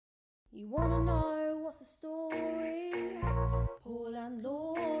You wanna know what's the story? Paul and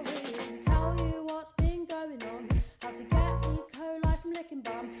Laurie can tell you what's been going on. How to get E. coli from licking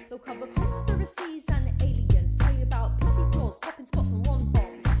bum. They'll cover conspiracies and aliens. Tell you about pissy floors, popping spots and one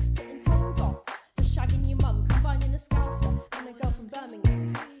bombs. Getting told off for shagging your mum. Combining a scouser and a girl from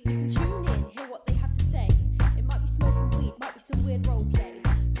Birmingham. You can tune in, hear what they have to say. It might be smoking weed, might be some weird role play.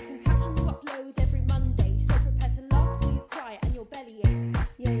 You can catch a new upload every Monday. So prepare to laugh till you cry and your belly aches.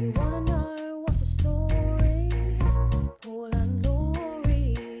 Yeah, you wanna know what's the story? Paul and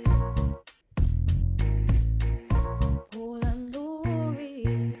Laurie. Paul and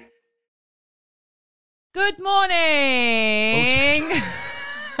Laurie. Good morning.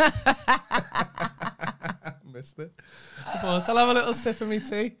 Missed it. I thought I'll have a little sip of me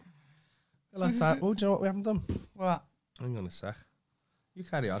tea. Oh, do you know what we haven't done? What? Hang on a sec. You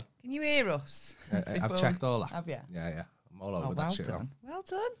carry on. Can you hear us? I've checked all that. Have you? Yeah. I'm all over Oh, that well shit done. now. Well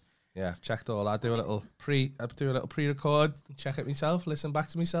done. Yeah, I've checked all that. I do a little pre-record, check it myself, listen back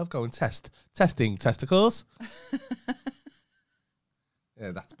to myself, go and testing testicles.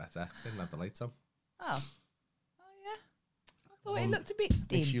 Yeah, that's better. Didn't have the lights on. Oh yeah. I thought it looked a bit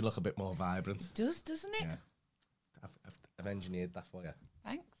dim. Makes you look a bit more vibrant. It does, doesn't it? Yeah. I've engineered that for you.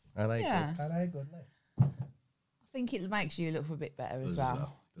 Thanks. I like Yeah. it. I like good, mate. I think it makes you look a bit better Does as as well.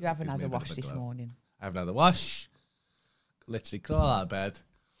 well. You haven't Gives had me a a bit of wash a this glow. morning. I haven't had a wash. Literally crawl out of bed.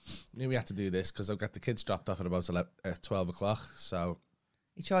 Knew we had to do this because I've got the kids dropped off at about 12 o'clock. So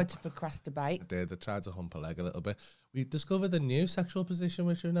You tried to procrastinate. I did. I tried to hump a leg a little bit. We discovered a new sexual position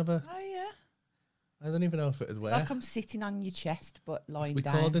which we never... Oh yeah. I don't even know if it would work. Like I'm sitting on your chest but lying We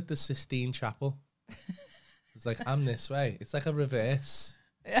down. called it the Sistine Chapel. It's like, I'm this way. It's like a reverse.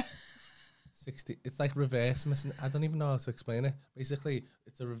 Yeah. 60. It's like reverse. I don't even know how to explain it. Basically,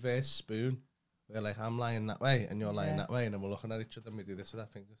 it's a reverse spoon. Where like I'm lying that way and you're lying that way, and then we're looking at each other and we do this with our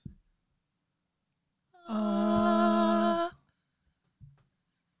fingers.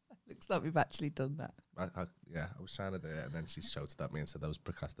 Looks like we've actually done that. I was trying to do it, and then she shouted at me and said I was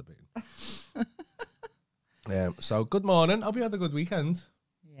procrastinating. So good morning. Hope you had a good weekend.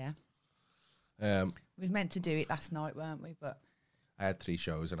 Yeah. We We meant to do it last night, weren't we? But I had 3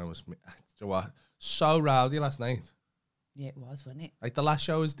 shows, and I was, you know what, so rowdy last night. yeah, it was, wasn't it? Like the last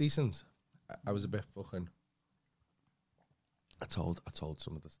show was decent. I was a bit fucking. I told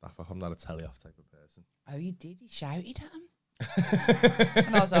some of the staff I'm not a tele-off type of person. Oh, you did? You shouted at him?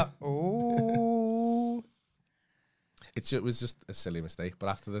 And I was like, oh. It was just a silly mistake, but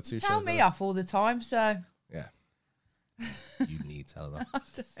after the 2 shows... Tell me off all the time, so. Yeah. You need telling off. I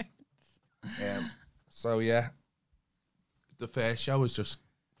don't. So, yeah. The first show was just...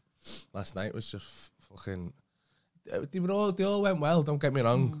 Last night was just fucking... They all went well, don't get me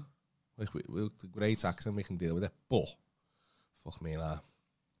wrong. Like, we're great acts and we can deal with it, but... Fuck me, like...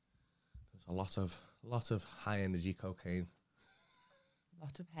 There's a lot of high-energy cocaine.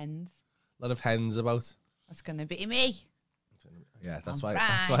 Lot of hens. A lot of hens about. That's going to be me. Yeah, that's On why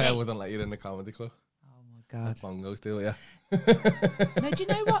I Friday. wouldn't let you in the comedy club. Oh, my God. Bongos deal, yeah. No, do you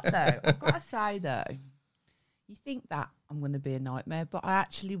know what, though? I've got to say, though, you think that I'm going to be a nightmare, but I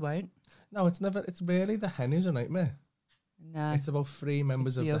actually won't. No, it's never. It's really the hen who's a nightmare. No. It's about 3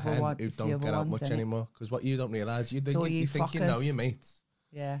 members of the the other hen one- who it's the don't other get out ones, much innit? anymore. Because what you don't realise, you It's all think you you know fuckers. your mates,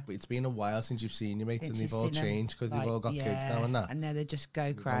 Yeah. but it's been a while since you've seen your mates, Since and they've you've all seen 'em, changed because like, they've all got kids now and that. And then they just go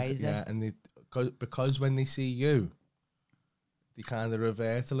They don't- crazy. Yeah, and because when they see you, they kind of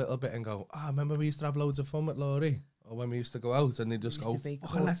revert a little bit and go, remember we used to have loads of fun with Laurie? Or when we used to go out, and they just Used go, to be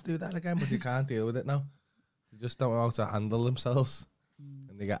fucking cool. let's do that again, but they can't deal with it now. They just don't know how to handle themselves.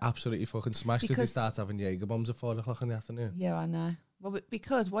 And they get absolutely fucking smashed because they Because- start having Jaeger bombs at 4 o'clock in the afternoon. Yeah, I know. Well, but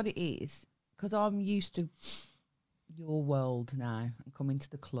because what it is, because I'm used to your world now and coming to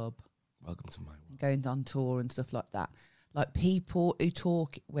the club Welcome to my world. and going on tour and stuff like that. Like people who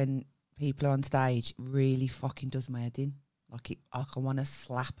talk when people are on stage really fucking does my head in. Like I want to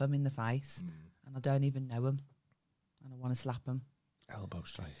slap them in the face and I don't even know them and I want to slap them. Elbow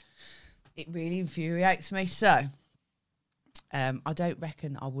strike. It really infuriates me. So I don't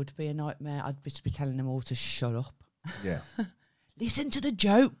reckon I would be a nightmare. I'd just be telling them all to shut up. Yeah. Listen to the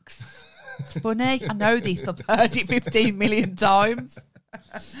jokes. It's funny. I know this. I've heard it 15 million times.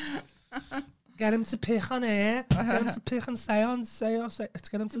 Get him to pick on air. Get him to pick and say. Let's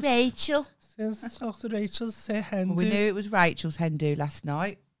get him to Rachel. talk to Rachel. Say hen. Well, we knew it was Rachel's hen do last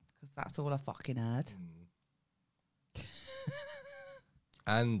night because that's all I fucking heard.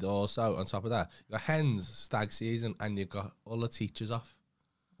 And also, on top of that, you got hens, stag season, and you've got all the teachers off.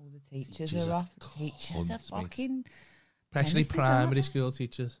 All the teachers Teachers are are off. Teachers are cunts, mate. fucking... Especially Menaces, aren't primary they? school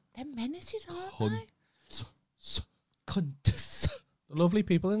teachers. They're menaces, aren't Cunt. they? Cunts. They're lovely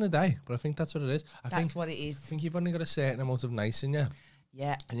people in the day, but I think that's what it is. I That's think what it is. I think you've only got a certain amount of nice in you,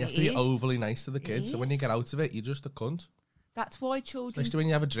 Yeah, and you have it to be is. overly nice to the kids. So when you is. get out of it, you're just a cunt. That's why children. Especially when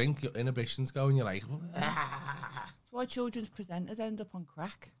you have a drink, your inhibitions go, and you're like, That's why children's presenters end up on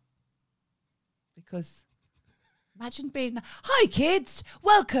crack. Because imagine being, hi kids,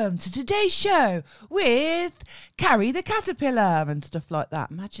 welcome to today's show with Carrie the Caterpillar and stuff like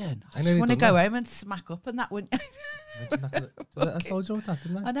that. Imagine. I just nearly want to done go that. home and smack up and that wouldn't. I told you what that,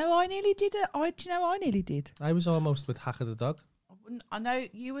 didn't I know I nearly did it. Do you know I nearly did? I was almost with Hacker the dog. I know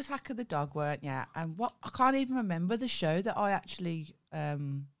you was Hacker the dog, weren't you? And what I can't even remember the show that I actually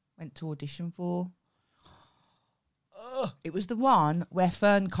went to audition for. It was the one where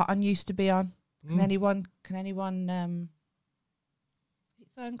Fern Cotton used to be on. Can anyone is it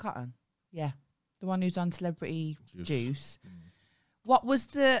Fern Cotton? Yeah. The one who's on Celebrity Juice. What was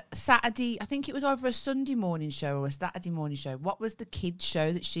the Saturday, I think it was either a Sunday morning show or a Saturday morning show. What was the kids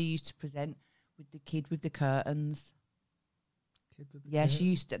show that she used to present with the kid with the curtains? Yeah, she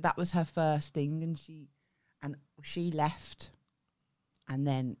used to, that was her first thing, and she left, and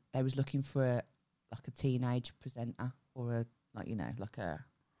then they was looking for a teenage presenter or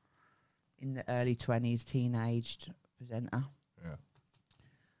in the early 20s teenaged presenter. Yeah,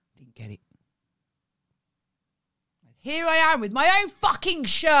 didn't get it. Here I am with my own fucking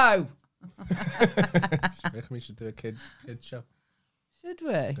show. reckon we should do a kids show. Should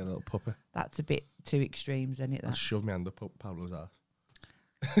we? Get a little puppy. That's a bit too extremes, isn't it? I'll That? shove my hand up Pablo's ass.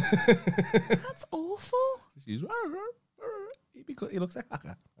 That's awful. She's he looks like Hacker.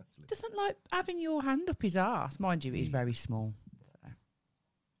 Actually. Doesn't like having your hand up his arse. Mind you, he's very small. So.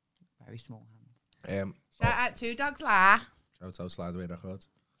 Very small hands. Shout out to Dogs La. Shout out Slide Away Records.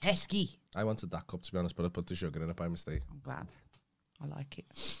 Hesky. I wanted that cup, to be honest, but I put the sugar in it by mistake. I'm glad. I like it.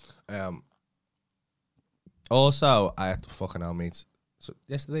 Also, I had to fucking hell, mate. So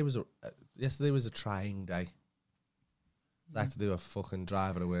yesterday was a trying day. I had to do a fucking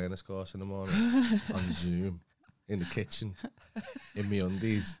driver awareness course in the morning on Zoom in the kitchen in me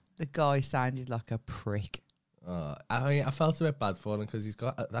undies. The guy sounded like a prick. I felt a bit bad for him because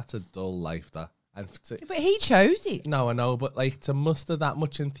that's a dull life, that. And But he chose it. no, I know, but like to muster that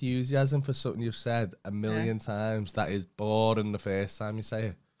much enthusiasm for something you've said a million times, that is boring the first time you say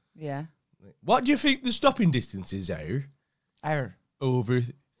it. Yeah. What do you think the stopping distances are? Over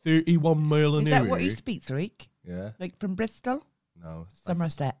 31 mile an Is hour. that what you speak, Tariq? Yeah. Like from Bristol? No, it's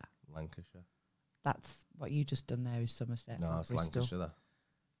Somerset. Lancashire. That's what you just done there is Somerset. No, not it's Bristol. Lancashire. That.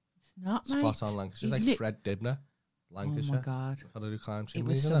 It's not, mate. Spot on Lancashire. You Like lit- Fred Dibner. Lancashire. Oh my God. The fellow who climbed It chimneys,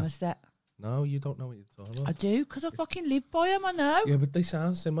 was isn't it? Somerset. No, you don't know what you're talking about. I do, because I fucking live by them, I know. Yeah, but they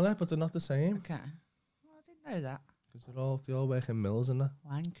sound similar, but they're not the same. Okay. Well, I didn't know that. Because they all work in mills, and that.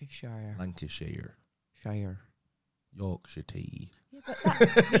 Lancashire. Lancashire. Shire. Yorkshire tea. Yeah,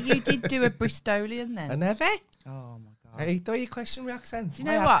 but you did do a Bristolian then. I never. Oh my God. Hey, don't you question my accent? Do you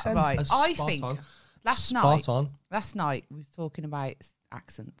know what? Right, I think last night we were talking about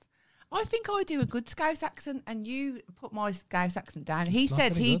accents. I think I do a good Scouse accent, and you put my Scouse accent down. He not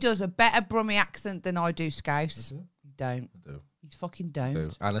said very he good. does a better Brummie accent than I do Scouse. I You don't. do. You fucking I don't. do.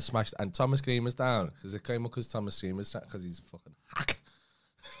 And I smashed. And Thomas Green was down because it came up because Thomas Green was because he's fucking hack.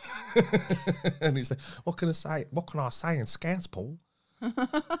 And he's like, "What can I say? What can I say in Scouse, Paul?"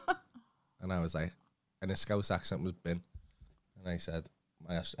 And I was like, and his Scouse accent was bin. And I said,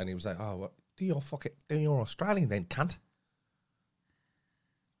 and he was like, "Oh, what? Do you're Australian then, cunt?"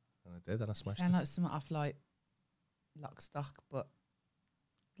 And I did, and I smashed Sound it. like something off like Lock, Stock, but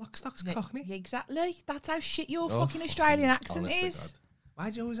Lock, Stock's yeah, Cockney. yeah, exactly. That's how shit your Oh, fucking Australian fucking accent honest to is. God.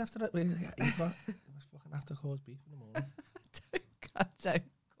 Why'd you always have to? You must fucking have to cause beef in the morning. God, don't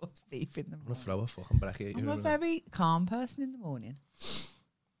cause beef in the I'm gonna morning. throw a fucking brekkie at you. I'm a very calm person in the morning.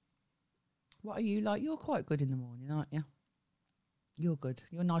 What are you like? You're quite good in the morning, aren't you? You're good.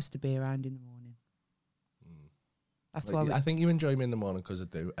 You're nice to be around in the morning. That's why. I think you enjoy me in the morning because I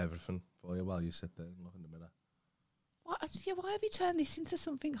do everything for you while you sit there and look in the mirror. Why have you turned this into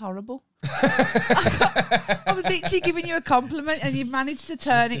something horrible? I was literally giving you a compliment, and you've managed to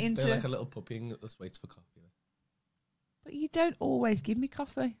turn it Sits there into. like a little puppy and just waits for coffee. But you don't always give me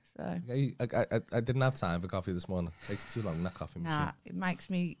coffee, so. I didn't have time for coffee this morning. It takes too long, that coffee machine. Nah, it makes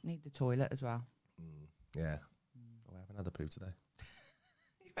me need the toilet as well. Yeah. Oh, I haven't had a poo today.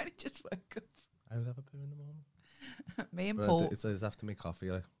 You only just woke up. I always have a poo in the morning. Me and But Paul. it's after me coffee.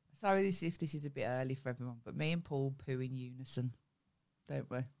 Like. Sorry if this is a bit early for everyone, but me and Paul poo in unison, don't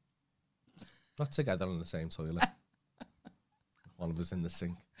we? Not together on the same toilet. One of us in the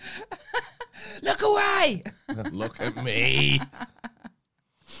sink. Look away! Look at me.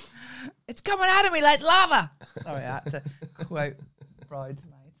 It's coming out of me like lava. Sorry, I had to quote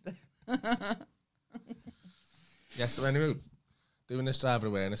bridesmaids. Yes, so anyway, doing this driver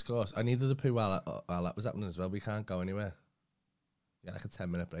awareness course, I needed a poo while that was happening as well. We can't go anywhere. Yeah, like a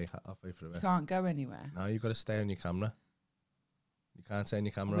 10-minute break halfway through You it. can't go anywhere. No, you've got to stay on your camera. You can't turn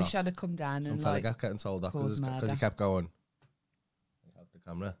your I camera wish off. I'd have come down Some and fella like. kept getting told off cause because murder. he kept going. He had the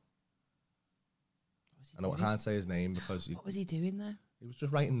camera. I know I doing? can't say his name because What was he doing there? he was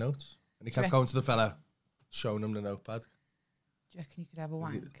just writing notes. And he Do you kept going to the fella, showing him the notepad. Do you reckon you could have a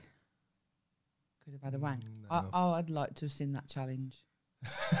Was it- wank? Could have had a wank. No. I'd like to have seen that challenge.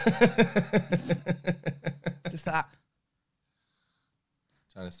 Just that.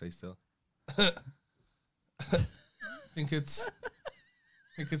 Trying to stay still. think it's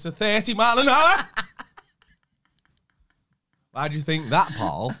a 30 mile an hour. Why do you think that,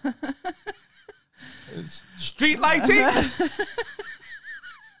 Paul? It's street lighting.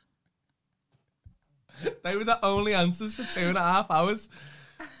 They were the only answers for 2.5 hours.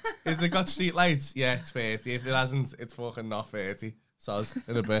 Is it got street lights? Yeah, it's 30. If it hasn't, it's fucking not 30. Soz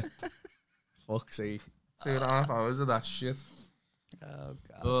in a bit. Fuck's sake. 2.5 hours of that shit. Oh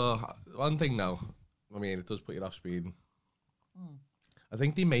god. One thing though, I mean, it does put you off speeding. I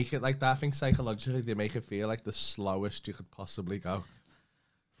think they make it like that. I think psychologically they make it feel like the slowest you could possibly go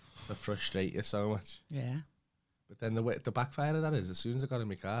to frustrate you so much. Yeah. But then the backfire of that is, as soon as I got in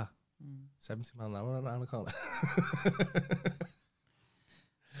my car, 70 mile an hour around the corner.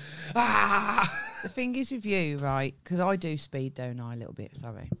 The thing is with you, right? Because I do speed, don't I? A little bit.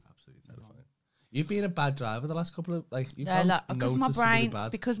 Sorry. Absolutely terrifying. You've been a bad driver the last couple of you've Yeah, gone like, because my noticeably brain,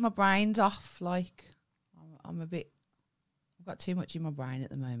 bad. because my brain's off. Like, I'm a bit. I've got too much in my brain at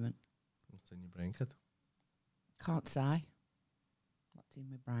the moment. What's in your brain, kid? Can't say what's in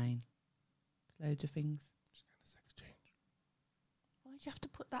my brain. Loads of things. Just getting a sex change. Why'd you have to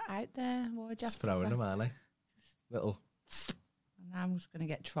put that out there? Why'd you have Just to throwing say- them, aren't I? Little. And now I'm just going to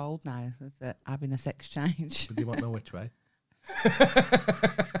get trolled now as having a sex change. But do you want to know which way?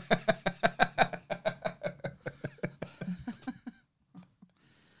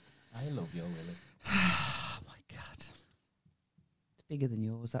 I love your Willie. Oh my god, it's bigger than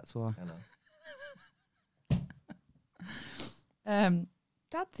yours. That's why. I know.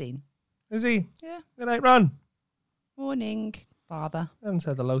 Dad's in. Is he? Yeah. Good night, Ron. Morning, father. I haven't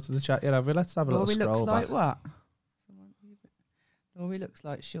said hello to the chat yet, have we? Let's have a Laurie little looks scroll like back. what? Laurie looks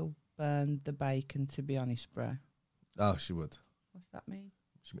like she'll burn the bacon. To be honest, bro. Oh, she would. What's that mean?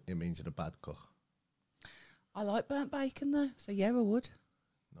 It means you're a bad cook. I like burnt bacon though, so yeah, I would.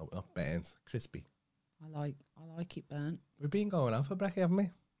 No, not burnt. Crispy. I like it burnt. We've been going out for brekkie, haven't we?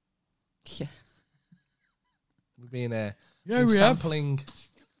 Yeah. We've been, Yeah, been we have. sampling.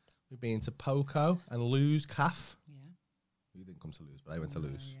 We've been to Poco and Lou's Calf. Yeah. You didn't come to Lou's, but I went to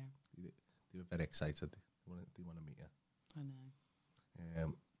Lou's. Yeah, They were very excited. They want to meet you. I know.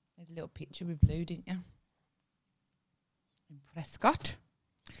 Um, There's a little picture with Lou, didn't you? In Prescott.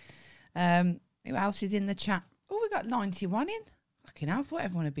 Who else is in the chat? Oh, we got 91 in. Fucking hell, what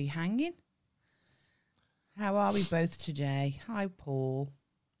everyone to be hanging. How are we both today? Hi, Paul.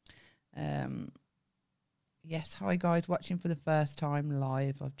 Yes, hi guys, watching for the first time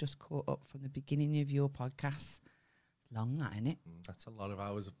live. I've just caught up from the beginning of your podcast. It's long, that, isn't it? that's a lot of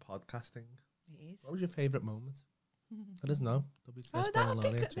hours of podcasting. It is. What was your favourite moment? Let us know. Oh,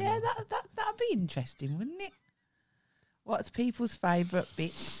 that'd be interesting, wouldn't it? What's people's favourite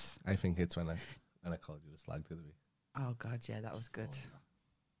bits? I think it's when I called you a slag the other week. Oh God, yeah, that was good.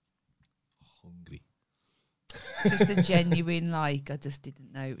 Hungry. Just a genuine, like, I just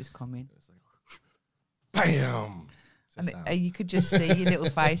didn't know it was coming. It was like, bam! And you could just see your little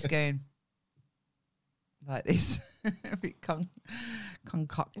face going like this. A bit is it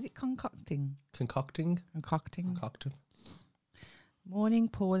concocting? Concocting. Concocting. Concoctive. Morning,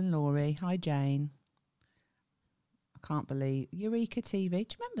 Paul and Laurie. Hi, Jane. I can't believe Eureka TV. Do you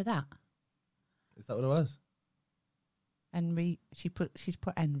remember that? Is that what it was? She's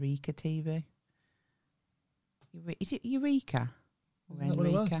put Enrica TV. Is it Eureka or Isn't that what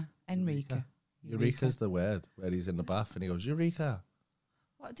it was? Enrica? Enrica. Eureka's the word where he's in the bath and he goes, Eureka.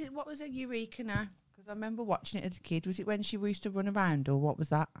 What was a Eureka now? Because I remember watching it as a kid. Was it when she used to run around, or what was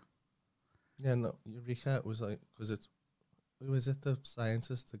that? Yeah, no, Eureka was like, who was it, the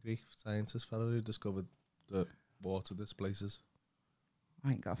scientist, the Greek scientist fellow who discovered the water displaces?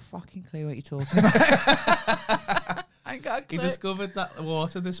 I ain't got a fucking clue what you're talking about. I ain't got a He clue. discovered that the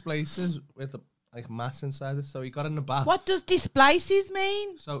water displaces with like mass inside it, so he got in the bath. What does displaces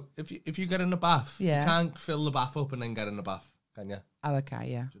mean? So if you get in the bath, Yeah. you can't fill the bath up and then get in the bath, can you? Oh, okay,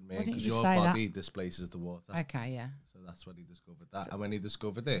 yeah. Do you know what I Why mean? didn't you Because just your say body displaces the water. that? Okay, yeah. So that's what he discovered that. And when he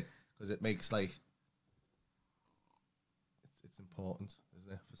discovered it, because it makes like, it's important,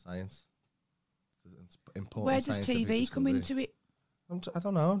 isn't it, for science? It's important. Where does scientific TV come discovery. into it? I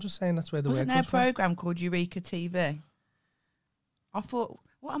don't know. I'm just saying that's where the Wasn't word there a comes from. programme called Eureka TV? I thought,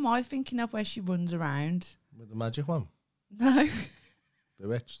 what am I thinking of where she runs around? With the magic one. No.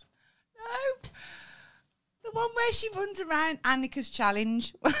 Bewitched. No. The one where she runs around, Annika's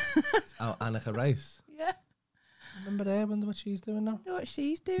Challenge. Oh, Annika Rice. Yeah. Remember her? I wonder what she's doing now. I know what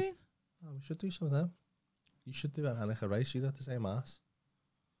she's doing. Oh, we should do some of them. You should do an Annika Rice. She's got the same ass.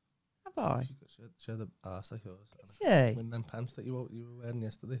 Have I? She had an ass like yours. Did she? In them pants that you were wearing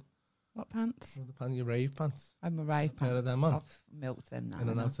yesterday. What pants? Your rave pants. I'm a rave Pair pants. of them on. I've milked them now. In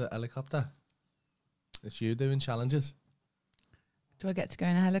and out of helicopter. It's you doing challenges. Do I get to go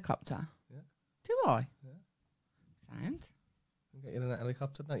in a helicopter? Yeah. Do I? Yeah. Sound? You get in a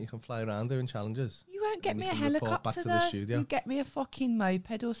helicopter now. You can fly around doing challenges. You won't get And me you a can report back helicopter to the though. studio. You get me a fucking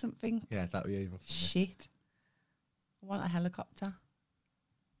moped or something. Yeah, that would be even funny. Shit. I want a helicopter.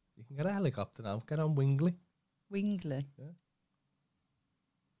 You can get a helicopter now. Get on Wingley. Wingley. Yeah.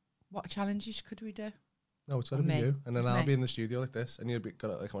 What challenges could we do? No, it's got to Or be me. you. And then It's I'll me. be in the studio like this. And you'll be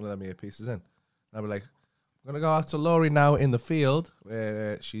got like one of them earpieces in. And I'll be like, I'm going to go out to Laurie now in the field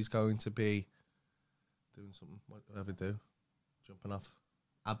where she's going to be doing something. Whatever do. Jumping off.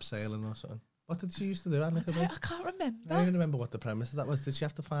 Abseiling or something. What did she used to do? I Annika? can't remember. I don't even remember what the premise of that was. Did she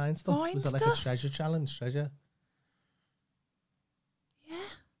have to find stuff? Find was that like a stuff? treasure challenge? Treasure? Yeah,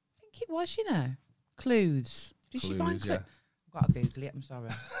 I think it was, you know. Clues. Did she find Clues, clues? yeah. I've got to Google it, I'm sorry.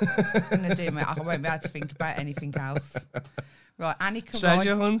 I'm gonna do it. I won't be able to think about anything else. Right, Annika Treasure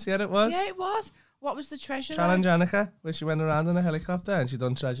Rice. hunts, yeah, it was. Yeah, it was. What was the treasure? Challenge Annika, where she went around in a helicopter and she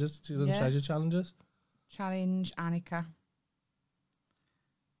done treasures. She done Yeah. treasure challenges. Challenge Annika.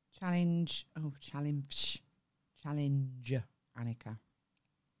 Challenge. Oh, challenge. Challenge Annika.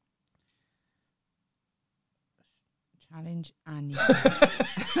 Challenge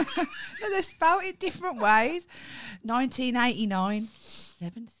Annika. No, they spelled it different ways. 1989.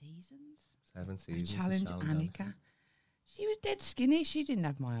 7 seasons. 7 seasons. of Challenge Annika. She was dead skinny. She didn't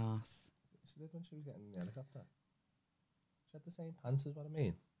have my ass. She did when she was getting in the helicopter. She had the same pants as what I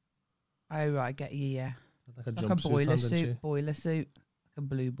mean. Oh, right, I get you, yeah. Had like a It's like a jumpsuit boiler on, didn't she? suit. Boiler suit. Like a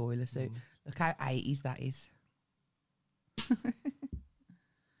blue boiler suit. Mm. Look how 80s that is.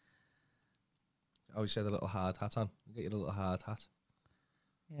 Oh, she had a little hard hat on. You get your little hard hat.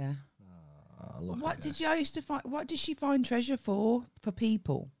 Yeah. Oh, look What at did her. you used to find? What did she find treasure for? For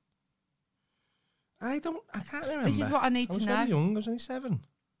people? I can't remember. This is what I need I to was know. very young. I was only 7.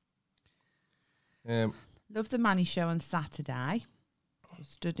 Love the Manny show on Saturday. I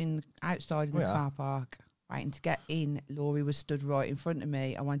stood outside in the Yeah. car park waiting to get in. Laurie was stood right in front of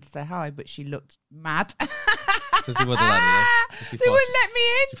me. I wanted to say hi, but she looked mad. Because they wouldn't let her in. 'Cause They thought wouldn't let me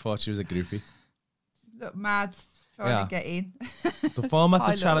in. She thought she was a groupie. Look mad. Trying Yeah. to get in. The format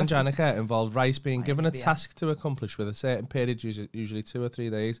Hi, of Challenge Laurie. Annika involved Rice being Hi, given a Olivia. task to accomplish with a certain period, usually 2 or 3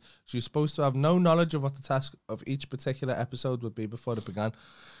 days. She was supposed to have no knowledge of what the task of each particular episode would be before it began.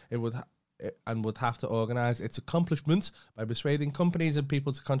 It would have to organise its accomplishments by persuading companies and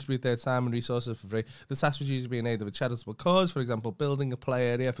people to contribute their time and resources for free. The task was usually in aid of a charitable cause, for example, building a play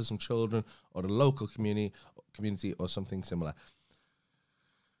area for some children or a local community or something similar.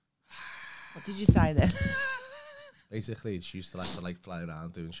 What did you say then? Basically, she used to like fly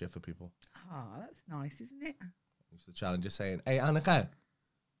around doing shit for people. Oh, that's nice, isn't it? Used to challenge her saying, "Hey, Annika,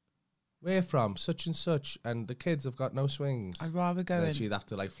 we're from such and such, and the kids have got no swings." I'd rather go And then in. she'd have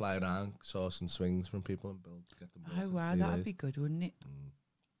to like fly around sourcing swings from people and get them built. Oh in wow, 3 that'd days. be good, wouldn't it? Mm.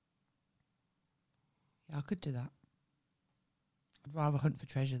 Yeah, I could do that. I'd rather hunt for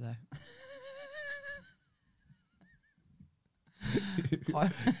treasure though.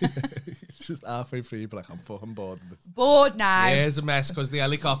 It's just halfway through, you'd be like, I'm fucking bored of this. Bored now. Here's a mess because the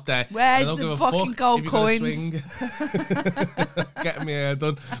helicopter. Where's I don't the give a fucking fuck gold if you got a coins? swing. Getting my hair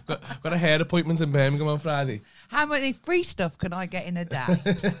done. Got a hair appointment in Birmingham on Friday. How many free stuff can I get in a day?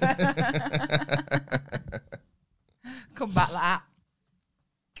 Come back like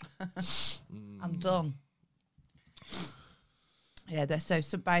that. I'm done. Yeah, so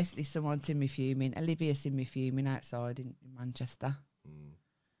basically someone's seen me fuming. Olivia seen me fuming outside in Manchester. Mm.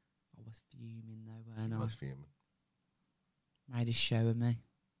 I was fuming though, weren't I? Was fuming. Made a show of me.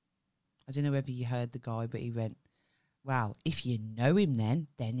 I don't know whether you heard the guy, but he went, well, if you know him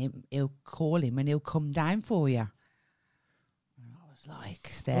then he'll call him and he'll come down for you. And I was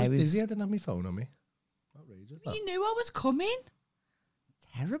like, I there was we busy, I didn't have my phone on me. Outrageous. That. You knew I was coming.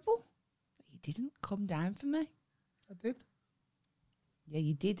 Terrible. But you didn't come down for me. I did. Yeah,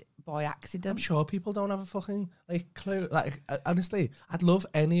 you did by accident. I'm sure people don't have a fucking like clue. Like honestly, I'd love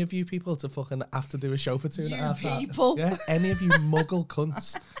any of you people to fucking have to do a show for 2.5 hours. people. Yeah, any of you muggle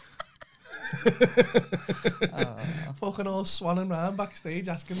cunts. Fucking all swanning around backstage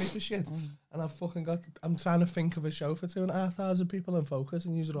asking me for shit, and I'm trying to think of a show for 2.5 hours of people in focus,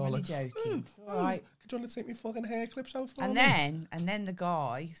 and you're all Really like, joking. It's all right. could you want to take me fucking hair clips out for And me? then the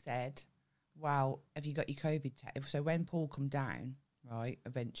guy said, "Well, have you got your COVID test?" So when Paul come down, right,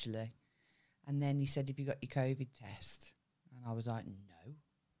 eventually, and then he said, "Have you got your COVID test?" And I was like, "No,"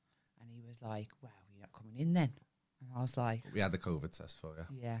 and he was like, "Well, you're not coming in then." And I was like, We had the COVID test for you,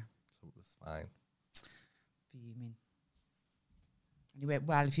 "Yeah." so it was fine. Fuming. And he went,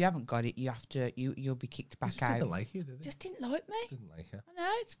 "Well, if you haven't got it, you have to. You'll be kicked He back just out." didn't like you, did he? Just didn't like me. Didn't like you. I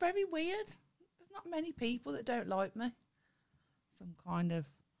know, it's very weird. There's not many people that don't like me. Some kind of.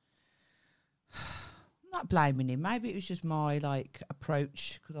 I'm not blaming him. Maybe it was just my like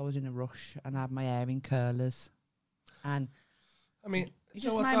approach because I was in a rush and I had my hair in curlers. And I mean, it you know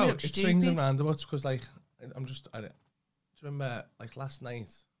just what made me though? look It swings and stupid. roundabouts because like do you remember like last night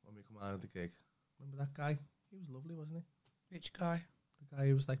when we come out of the gig? Remember that guy? He was lovely, wasn't he? Which guy? The guy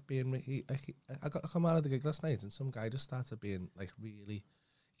who was like being I got to come out of the gig last night and some guy just started being like really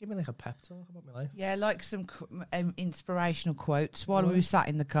give me like a pep talk about my life. Yeah, like some inspirational quotes while we Right. were sat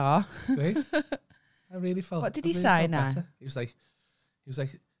in the car. Great. I really felt. What did I he really say felt now? better. He was like,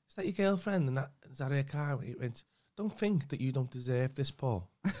 is that your girlfriend? And is that her car? He went, don't think that you don't deserve this, Paul,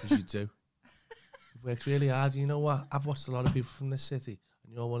 because you do. You've worked really hard. You know what? I've watched a lot of people from this city,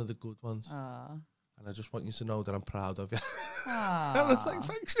 and you're one of the good ones. And I just want you to know that I'm proud of you. I was like,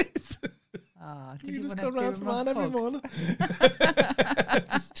 thanks, mate. Did You just wanna come round give to him a mine every hug? morning.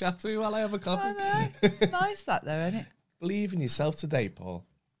 Just chat to me while I have a I coffee. know. It's nice that though, isn't it? Believe in yourself today, Paul.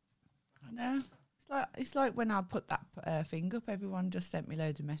 I know. It's like when I put that thing up, everyone just sent me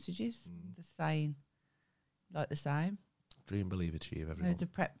loads of messages, just saying like the same. Dream, believe, achieve, everyone. Loads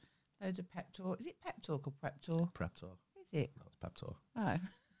of pep talk. Is it pep talk or prep talk? Prep talk. Is it? No, it's pep talk. Oh, I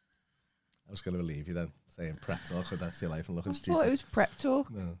I was going to believe you then, saying prep talk with that's your life and looking thought stupid. it was prep talk.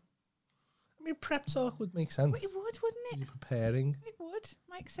 No. I mean, prep talk would make sense. It would, wouldn't it? You're preparing. It would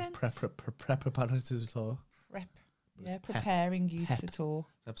make sense. Preparatory talk. Prep. Yeah, preparing you Pep. to talk.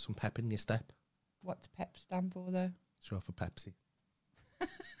 Have some pep in your step. What's PEP stand for though? Short for Pepsi.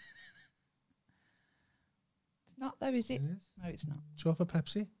 It's not though, is it? It is. No, it's not. Short for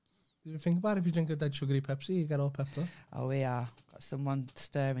Pepsi. Do you think about it? If you drink a dead sugary Pepsi, you get all pepped up. Oh, we are. Got someone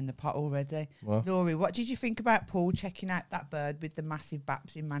stirring the pot already. What? Laurie, what did you think about Paul checking out that bird with the massive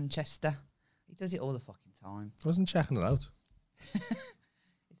baps in Manchester? He does it all the fucking time. I wasn't checking it out. He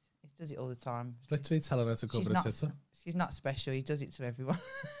does it all the time. Literally telling her to cover her tits up. She's not special. He does it to everyone.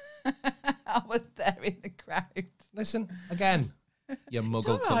 I was there in the crowd. Listen, again, you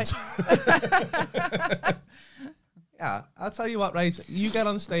muggle all right. cunt. Yeah, I'll tell you what, right? You get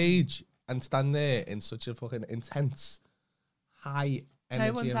on stage and stand there in such a fucking intense, high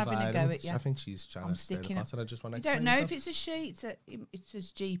energy one's having a go environment. at you. I think she's trying I'm to stir the sticking pot and I just want to You don't know if it's a she. It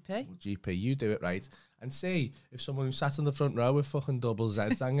says GP. GP, you do it right. And see if someone who sat in the front row with fucking double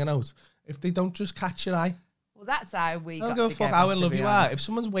Zs hanging out, if they don't just catch your eye. Well, that's how we I don't got give a together, fuck how in to love be you are. honest. If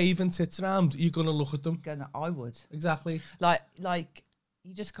someone's waving tits around, you're going to look at them. I would. Exactly. Like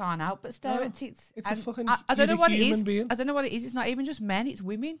you just can't help but stare No, at tits. it's a And fucking- I don't you're know a what it human is. being. I don't know what it is. It's not even just men. It's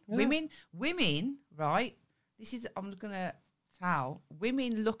women. Yeah. Women. Right. This is. I'm gonna tell.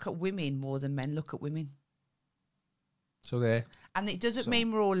 Women look at women more than men look at women. So there. And it doesn't So,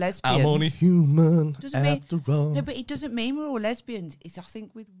 mean we're all lesbians. I'm only human Doesn't mean- after all. No, but it doesn't mean we're all lesbians. It's I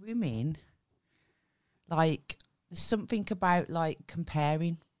think with women, like there's something about like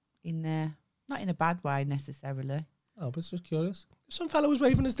comparing in there, not in a bad way necessarily. Oh, but it's just curious. Some fella was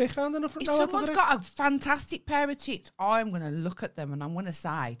waving his dick around in the front If row. someone's got a fantastic pair of tits, I'm going to look at them and I'm going to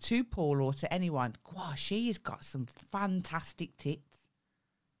say to Paul or to anyone, wow, she has got some fantastic tits.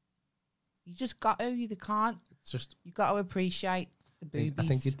 You just got to, you can't, It's just, you got to appreciate the boobies. I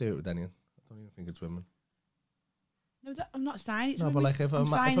think you'd do it with anyone. I don't even think it's women. No, I'm not saying it's No, but women. like if a I'm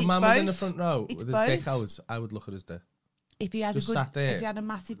saying it's man was in the both. front row It's with his dick both. out, I would look at his dick. If you had Just a good, sat there if you had a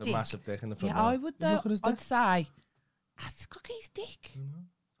massive The dick, massive dick in the front yeah, row. I would You'd though. look at his I'd dick. say, look at his dick.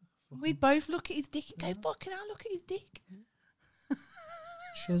 We'd both look at his dick and go, fucking hell, look at his dick.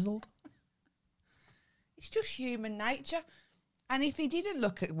 Chiseled. It's just human nature. And if he didn't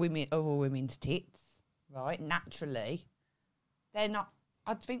look at other women's tits, right, naturally, they're not.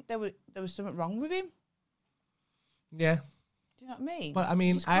 I'd think there was something wrong with him. Yeah. Do you know what I mean? But I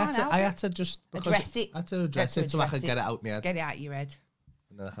mean, just I can't had help to it. just Address it. I had to address it so I could get it out my head, Get it out of your head.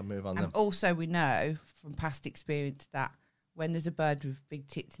 and then I can move on. And Then also, we know from past experience that when there's a bird with big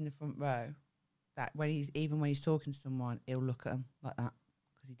tits in the front row, that when he's talking to someone, he'll look at them like that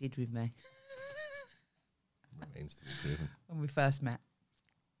because he did with me Remains to be proven. when we first met.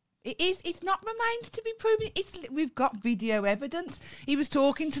 It's not remains to be proven. We've got video evidence. He was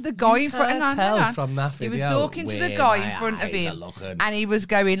talking to the guy in front. Hang on. From that He video was talking to the guy in front of him, and he was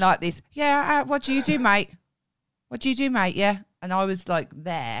going like this. Yeah, what do you do, mate? What do you do, mate? Yeah, and I was like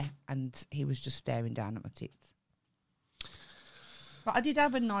there, and he was just staring down at my tits. But I did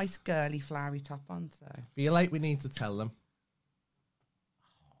have a nice girly flowery top on, so I feel like we need to tell them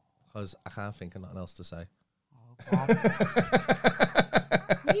because I can't think of nothing else to say. Oh,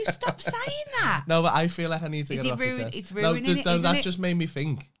 will you stop saying that? No, but I feel like I need to Is get it off my chest. It's ruining it, isn't that it? just made me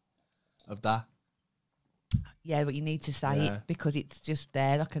think of that. Yeah, but you need to say it because it's just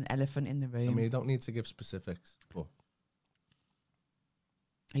there like an elephant in the room. I mean, you don't need to give specifics, but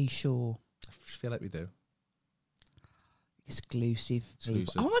Are you sure? I feel like we do. Exclusive.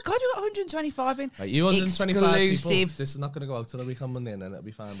 Exclusive. Oh my God, you got 125 in. Like, you 125 people. Exclusive. This is not going to go out till the week on Monday, and then it'll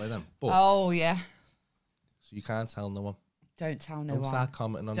be fine by then. But Oh, yeah. so you can't tell no one. Don't tell no Don't one. start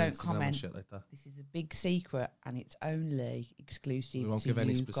commenting on Don't Instagram comment. and shit like that. This is a big secret and it's only exclusive We won't to give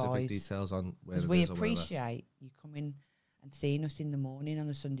any you specific guys. details on where Because it we is or whatever. appreciate you coming and seeing us in the morning on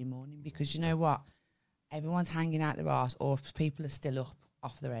a Sunday morning because you know what? Everyone's hanging out their arse or people are still up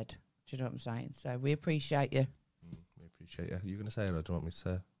off their head. Do you know what I'm saying? So we appreciate you. We appreciate you. Are you going to say it or do you want me to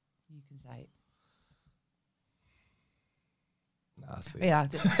say it? You can say it. Nah, that's the Yeah.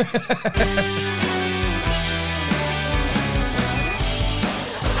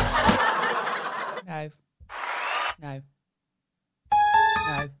 No. No.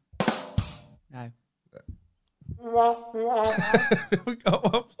 No. No. We got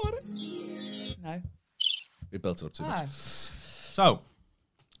one for it. No. We built it up too much. Oh. So,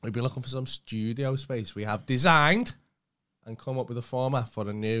 we've been looking for some studio space. We have designed and come up with a format for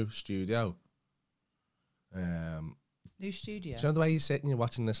a new studio. New studio. Do you know the way you're sitting, you're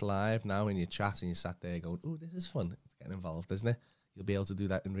watching this live now and you chat and you sat there going, oh, this is fun. It's getting involved, isn't it? You'll be able to do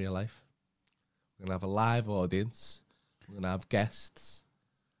that in real life. We're going to have a live audience. We're going to have guests.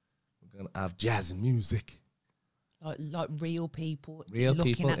 We're going to have jazz music. Like real people. Real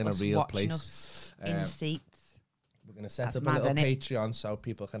looking people at in a us, real watching place. us in seats. We're going to set That's up a mad, little innit? Patreon so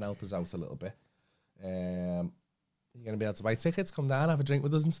people can help us out a little bit. You're going to be able to buy tickets, come down, have a drink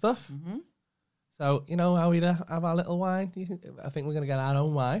with us and stuff. Mm-hmm. So, you know how we have our little wine? I think we're going to get our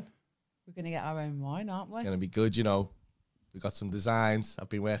own wine. We're going to get our own wine, aren't we? It's going to be good, you know. We've got some designs. I've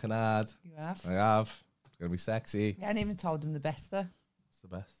been working hard. You have. I have. It's going to be sexy. I hadn't even told them the best, though. It's the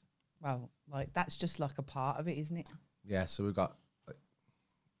best. Well, like, that's just like a part of it, isn't it? Yeah, so we've got... Like,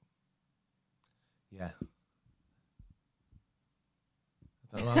 yeah.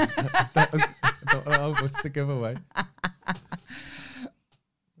 I don't know, I don't know how much to give away.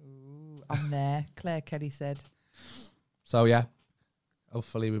 Ooh, I'm there. Claire Kelly said. So, yeah.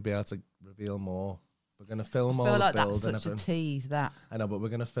 Hopefully we'll be able to reveal more. We're going to film all I feel the like build that's and such a everything. tease, that. I know, but we're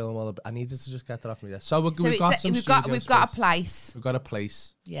going to film all the... I needed to just get that off me there. So, we've So got some we've studio got a space. place. We've got a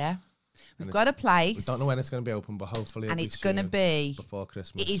place. Yeah. We've And got a place. We don't know when it's going to be open, but hopefully And it'll it's going to soon, be... before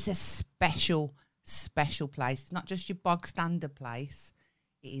Christmas. It is a special place. It's not just your bog standard place.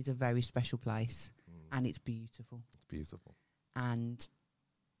 It is a very special place. And it's beautiful. It's beautiful. And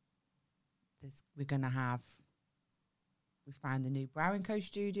we're going to have... We found the new Brow & Co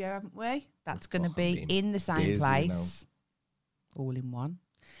studio, haven't we? That's going to be fucking in the same busy place. All in one.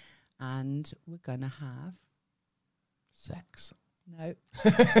 And we're going to have... Sex. No.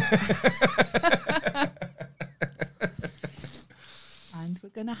 And we're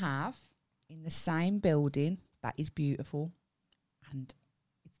going to have, in the same building, that is beautiful. And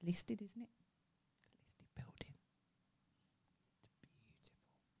it's listed, isn't it? Listed building. It's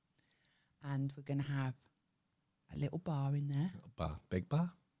beautiful. And we're going to have a little bar in there. Little bar. Big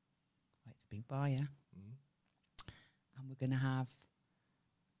bar. Right, it's a big bar, yeah. And we're going to have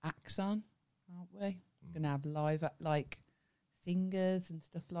acts on, aren't we? We're going to have live, like, singers and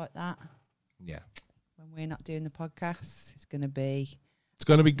stuff like that. Yeah. When we're not doing the podcast, it's going to be... It's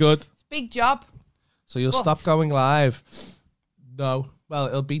going to be good. It's a big job. So you'll stop going live. No. Well,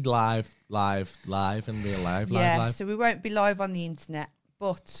 it'll be live and real live. Yeah, live. so we won't be live on the internet,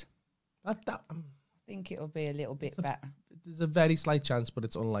 but I I think it'll be a little bit better. there's a very slight chance, but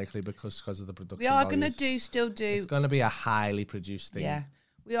it's unlikely because of the production We are going values. to still do... It's going to be a highly produced thing. Yeah.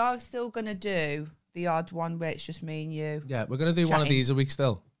 We are still going to do the odd one where it's just me and you. Yeah, we're going to do one of Chatting. these a week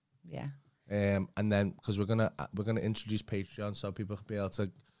still. Yeah. And then because we're gonna introduce Patreon so people can be able to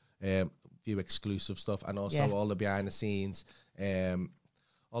view exclusive stuff and also all the behind the scenes,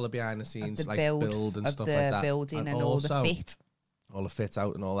 all the behind the scenes, the like build and of stuff the like that. building and all the fit. All the fit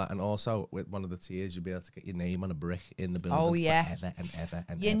out and all that. And also, with one of the tiers, you'll be able to get your name on a brick in the building forever and ever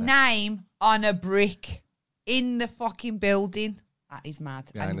and your ever. name on a brick in the fucking building. That is mad.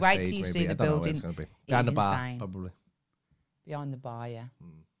 Behind And the wait stage, till you maybe. see the I don't know where building. it's going to be. It Behind is the bar, insane. probably. Behind the bar, yeah.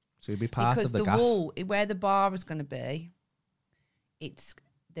 So you'll be part Because of the the gaff. wall, where the bar is going to be,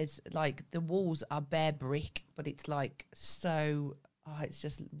 there's like, the walls are bare brick, but it's like so, it's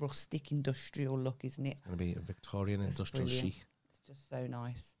just rustic industrial look, isn't it? It's going to be a Victorian industrial chic. It's just so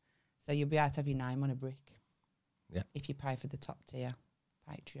nice. So you'll be able to have your name on a brick. Yeah. If you pay for the top tier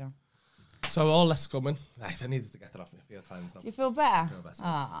Patreon. So all that's coming. Right, I needed to get that off my field cleanse now. Do you feel better? I feel better.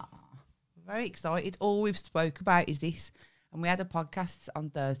 We're very excited. All we've spoke about is this. And we had a podcast on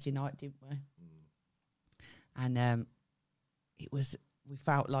Thursday night, didn't we? And we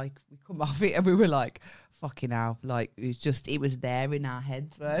felt like we come off it and we were like, fucking hell. Like, it was there in our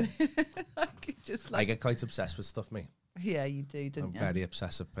heads, weren't it? I get quite obsessed with stuff, mate. Yeah, you do, don't I'm you? a very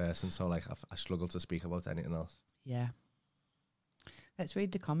obsessive person, so like I struggle to speak about anything else. Yeah. Let's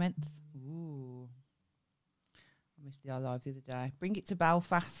read the comments. Ooh. I missed the live the other day. Bring it to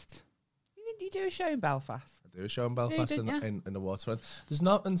Belfast. You do a show in Belfast. I do a show in Belfast in the waterfront. There's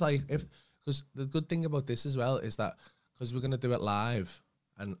nothing like because the good thing about this as well is that because we're gonna do it live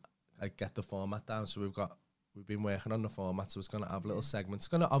and like get the format down. So we've been working on the format, so it's gonna have little segments.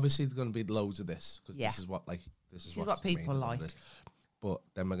 There's gonna be loads of this because this is what people like. But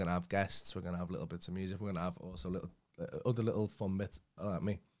then we're gonna have guests. We're gonna have little bits of music. We're gonna have also other little fun bits like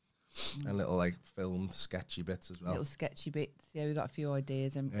me. And little like filmed sketchy bits as well. Little sketchy bits. Yeah, we got a few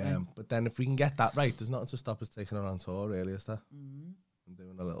ideas. But then if we can get that right, there's nothing to stop us taking her on tour, really, is there? And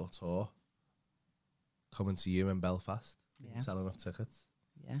doing a little tour. Coming to you in Belfast. Yeah. Selling off tickets.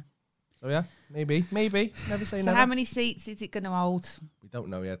 Yeah. So yeah, maybe. Never say so never. how many seats is it going to hold? We don't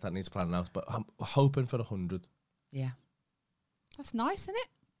know yet. That needs planning out. But I'm hoping for 100. Yeah. That's nice, isn't it?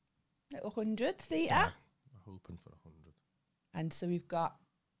 Little 100-seater. Yeah, we're hoping for 100. And so we've got...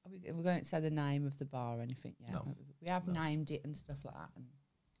 We're going to say the name of the bar or anything yet. No. We have named it and stuff like that. And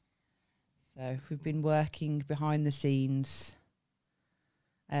so we've been working behind the scenes.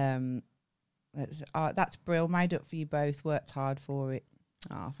 That's Brill, made up for you both. Worked hard for it.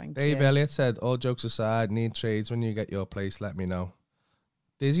 Oh, thank you. Dave Elliott said, all jokes aside, need trades. When you get your place, let me know.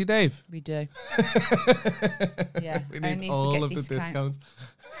 Dizzy Dave? We do. Yeah. We need all of the discounts.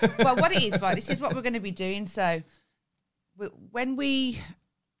 Well, what it is, right, this is what we're going to be doing. So when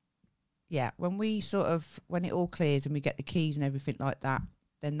it all clears and we get the keys and everything like that,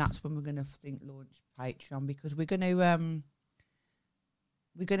 then that's when we're going to launch Patreon, because we're going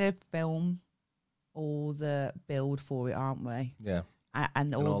to film all the build for it, aren't we? Yeah.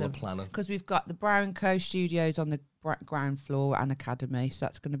 And all the planning. Because we've got the Brown Co Studios on the ground floor and Academy, so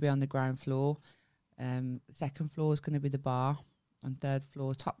that's going to be on the ground floor. Second floor is going to be the bar, and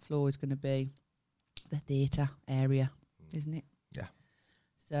top floor is going to be the theatre area, isn't it? Yeah.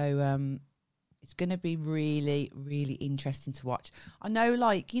 So it's going to be really, really interesting to watch. I know,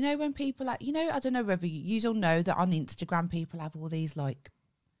 like, you know, when people, like, you know, I don't know whether you all know that on Instagram people have all these, like,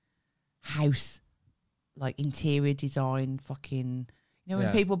 house, like, interior design fucking, you know,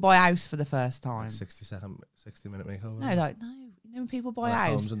 when people buy a house for the first time. 60-minute makeover. No, like, no. You know, when people buy a house.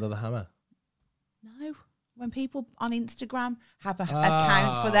 Homes under the hammer. No. When people on Instagram have a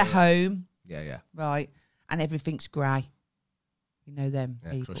account for their home. Yeah, yeah. Right. And everything's grey. You know them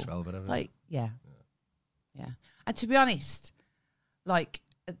people. Crushed velvet, everything. Like, yeah. And to be honest, like,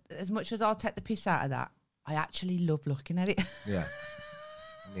 as much as I'll take the piss out of that, I actually love looking at it. Yeah.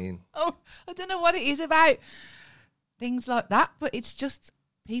 I mean. Oh, I don't know what it is about things like that, but it's just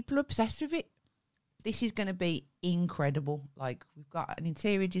people are obsessed with it. This is going to be incredible. Like, we've got an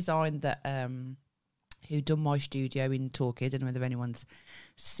interior design that who done my studio in Torquay. I don't know whether anyone's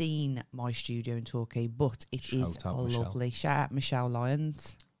seen my studio in Torquay, but it is lovely. Shout out Michelle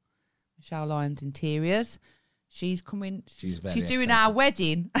Lyons. Michelle Lyons Interiors. She's coming. She's doing our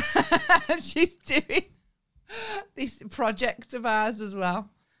wedding. She's doing this project of ours as well.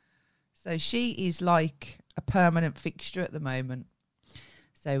 So she is like a permanent fixture at the moment.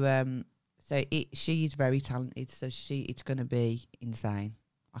 So she's very talented. So it's going to be insane.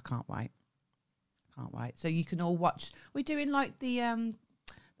 I can't wait. So you can all watch. We're doing like the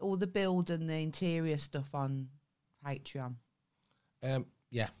all the build and the interior stuff on Patreon.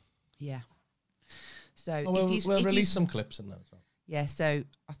 Yeah. So we'll release some clips in that as well. Yeah, so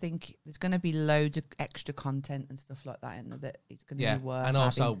I think there's going to be loads of extra content and stuff like that in there that it's going to be worth. And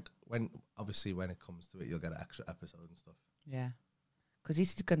also having. when it comes to it, you'll get an extra episode and stuff. Yeah, because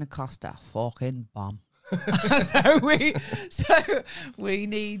this is going to cost a fucking bomb. so we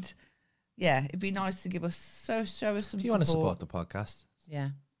need. Yeah, it'd be nice to give us show us some If support. you want to support the podcast, Yeah.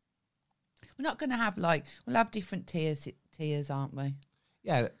 We're not going to have we'll have different tiers, aren't we?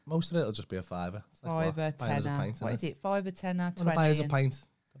 yeah, most of it will just be a $5. It's like Fiver, buying us a tenner. pint, What innit? is it? Fiver, tenner, Want to 20. buy us a and- pint?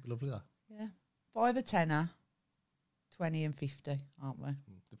 That'd be lovely. That Yeah. Fiver, tenner, 20 and 50, aren't we?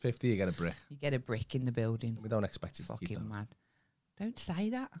 the 50, you get a brick. You get a brick in the building. We don't expect you to keep Fucking that. mad. Don't say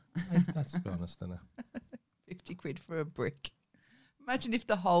that. Let's be honest, innit? 50 quid for a brick. Imagine if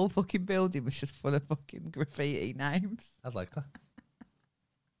the whole fucking building was just full of fucking graffiti names. I'd like that.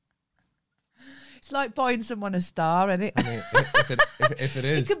 It's like buying someone a star, isn't it? I mean, if it It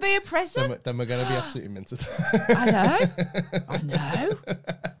is, could be a present. then we're going to be absolutely minted. I know.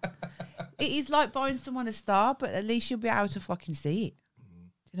 It is like buying someone a star, but at least you'll be able to fucking see it.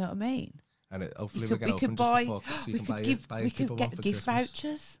 Do you know what I mean? And hopefully We we get could open buy. just before, so you We can could buy give. it. Buy We people could one get for gift Christmas.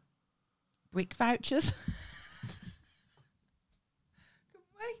 vouchers, brick vouchers. Couldn't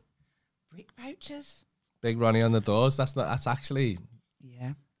we? Brick vouchers. Big Ronnie on the doors. That's actually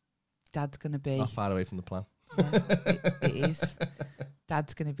Yeah. Dad's gonna be. not far away from the plan. Yeah, it is.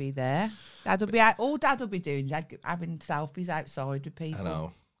 Dad's going to be there. Dad will be out. All Dad will be doing is having selfies outside with people. I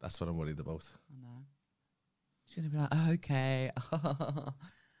know. That's what I'm worried about. I know. He's going to be like, oh, okay.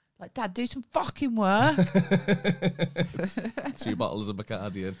 Like, Dad, do some fucking work. 2 bottles of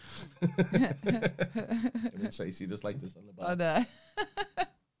Bacardi in. And then Tracy just like this on the I bar.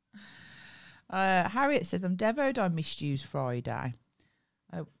 know. Harriet says, I'm devoed on Missed Yous Friday.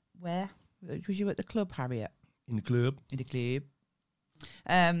 Where? Was you at the club, Harriet? In the club. In the club.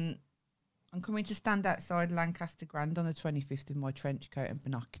 I'm coming to stand outside Lancaster Grand on the 25th in my trench coat and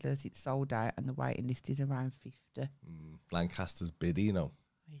binoculars. It's sold out and the waiting list is around 50. Lancaster's busy, you know.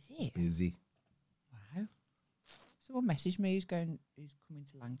 Is it? Busy. Wow. Someone messaged me who's coming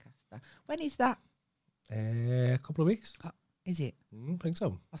to Lancaster. When is that? A couple of weeks. Is it? I think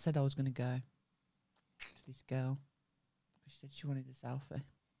so. I said I was going to go to this girl. She said she wanted a selfie.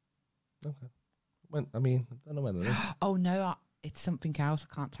 Okay. When, I mean, I don't know when it is. Oh, no, it's something else.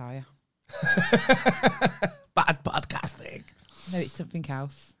 I can't tell you. Bad podcasting. No, it's something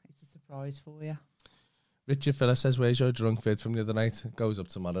else. It's a surprise for you. Richard Phillips says, where's your drunk vid from the other night? It goes up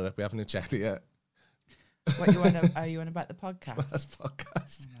tomorrow. We haven't checked it yet. What you want? Are you on about the podcast? Last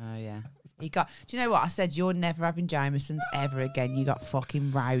podcast. Oh yeah. Do you know what I said? You're never having Jameson's ever again. You got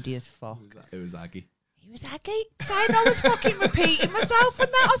fucking rowdy as fuck. It was Aggie. He was Aggie saying I was fucking repeating myself and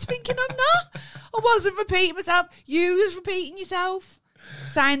that. I was thinking I'm not. I wasn't repeating myself. You was repeating yourself.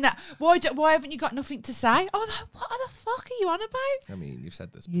 Saying that, why haven't you got nothing to say? Oh, no, what the fuck are you on about? I mean, you've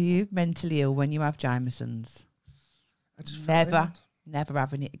said this. You're mentally ill when you have Jameson's. I just Never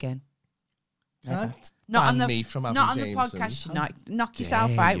having it again. Never. Can't Not on ban the me from having not on the Jameson's. podcast. You knock yourself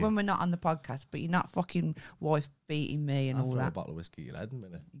dare out you. when we're not on the podcast, but you're not fucking wife beating me and I'll all throw a that. bottle of whiskey at your head in a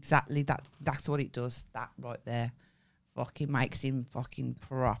minute. Exactly. That's what it does. That right there, fucking makes him fucking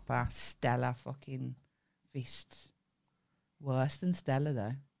proper Stella fucking fists. Worse than Stella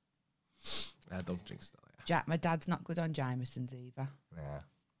though. I don't drink Stella. Jack, my dad's not good on Jameson's either. Yeah.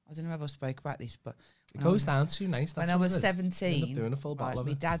 I don't know if I spoke about this, but It goes down too nice. when That's I what was it is. You end 17, up doing a full right, bottle of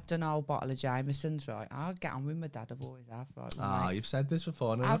my it. dad done a whole bottle of Jameson's, right? I'll get on with my dad, I've always have, right? with mates. You've said this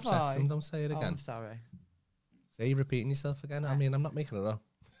before and it Have upsets I? them. Don't say it Oh, again. I'm sorry. Say you're repeating yourself again. I mean, I'm not making it up.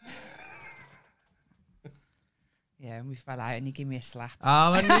 Yeah, and we fell out and he gave me a slap.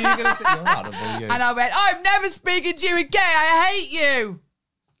 Oh, I knew you were going to think you're horrible, you. And I went, I'm never speaking to you again. I hate you.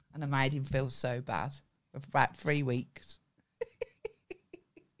 And I made him feel so bad for about 3 weeks.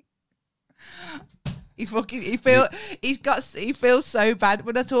 he feels so bad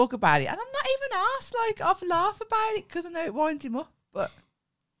when I talk about it. And I'm not even asked, like, I've laughed about it because I know it winds him up. But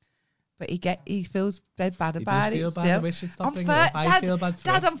he feels bad about He it. does feel bad. I still. wish you'd stop I'm bringing it up. I feel bad for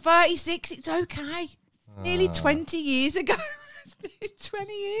Dad, it. I'm 36. It's okay. It's nearly 20 years ago. It's nearly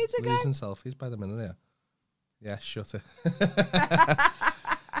 20 years ago. Losing selfies by the minute here. Yeah, shut it.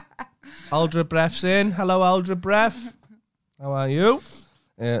 Aldra Breff's in. Hello, Aldra Breff. How are you?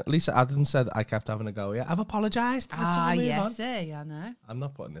 Lisa Adden said I kept having a go. Yeah, I've apologised. Let's all move on. Yes, I know. I'm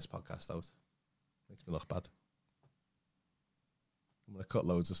not putting this podcast out. Makes me look bad. I'm going to cut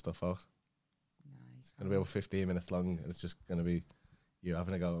loads of stuff out. It's going to be about 15 minutes long, and it's just going to be you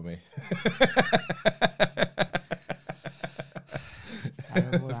having a go at me.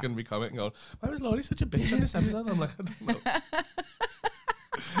 There's going to be commenting going, why was Laurie such a bitch on this episode? I'm like, I don't know.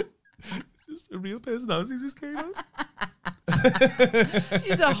 Just a real personality just came out.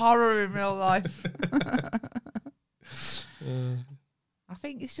 She's a horror in real life. I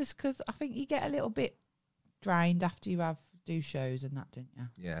think it's just because I think you get a little bit drained after you have do shows and that, didn't you?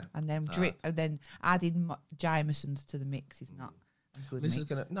 Yeah. And then adding Jameson's to the mix is not a good This mix. is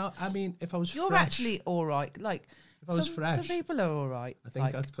gonna. No, I mean, if I was You're fresh, actually all right. Like, if I was fresh, some people are all right. I think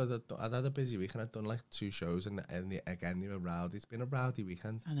like, that's because I'd had a busy week and I'd done like 2 shows and again they were rowdy. It's been a rowdy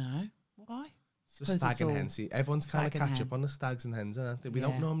weekend. I know. Why? It's just Suppose stag and it's hen. See, everyone's kind of stag and catch hen. up on the stags and hens, and we Yeah.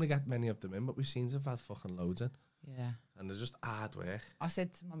 don't normally get many of them in, but we've seen some had fucking loads in, Yeah. and they're just hard work. I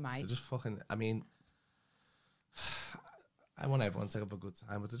said to my They're mate, just fucking. I mean, I want everyone to have a good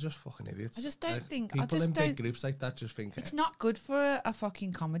time, but they're just fucking idiots. I just don't Like, think. I people just in don't. big groups like that just think It's not good for a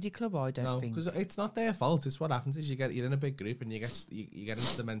fucking comedy club. I don't no, think. because it's not their fault. It's what happens is you're in a big group and you get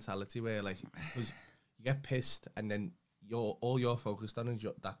into the mentality where like 'cause you get pissed and then all you're focused on is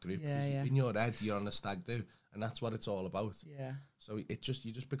that group. Yeah, 'Cause yeah. In your head, you're on a stag do, and that's what it's all about. Yeah. So you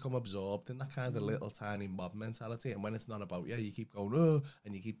just become absorbed in that kind of little tiny mob mentality, and when it's not about you keep going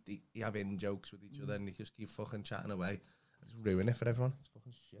and you have in jokes with each other, and you just keep fucking chatting away. Just ruin it for everyone. It's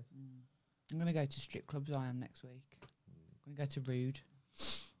fucking shit. I'm gonna go to strip clubs. I am next week. I'm gonna go to Rude.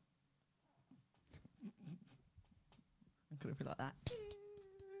 I'm gonna be like that. That's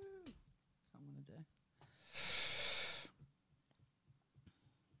what I'm gonna do.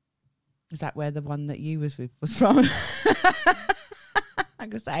 Is that where the one that you was with was from? I'm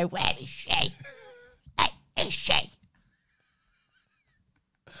gonna say, where is she? Where is she?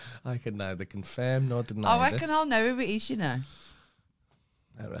 I can neither confirm nor deny I reckon this. I'll know who it is, you know.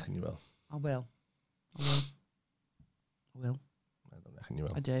 I reckon you will. I will. I will. I don't reckon you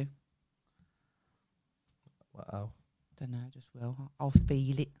will. I do. Wow. Don't know, just will. I'll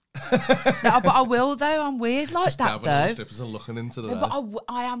feel it. No, but I will though. I'm weird like Just that Gavin and the though. strippers are looking into the No, but red.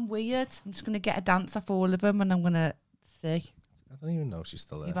 I am weird. I'm just gonna get a dance off all of them, and I'm gonna see I don't even know if she's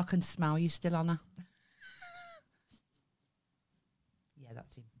still there. if I can smell you still on her. Yeah,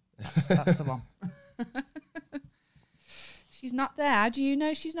 that's him. That's the one. She's not there. How do you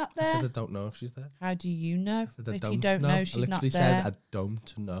know she's not I said I there? don't know if she's there. How do you know? I said I If don't you don't know she's I not literally there. said I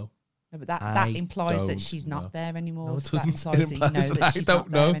don't know. No, but that I implies don't that she's know. not there anymore. No, it So that doesn't. It implies that you implies know that that I she's don't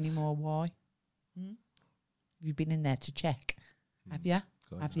not there know. anymore. Why? Have you been in there to check? Have you?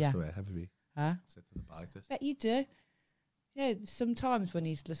 God, Have you have ya? to wear heavy. Huh? Sit to the bike this. Bet you do. Yeah, sometimes when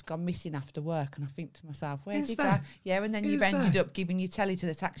he's just gone missing after work, and I think to myself, where's Is he there? gone? Yeah, and then you've Is ended there? up giving your telly to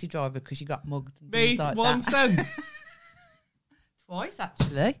the taxi driver because you got mugged. And things Mate, like once that. then. Twice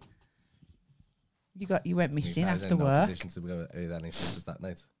actually. You went missing after work. Position to go with any strippers that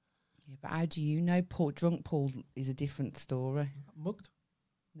night. Yeah, but how do you know? Drunk Paul is a different story. Mugged.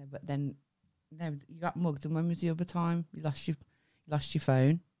 No, but then you got mugged, and when was the other time you lost your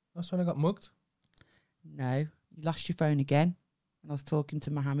phone? That's when I got mugged. No, you lost your phone again. And I was talking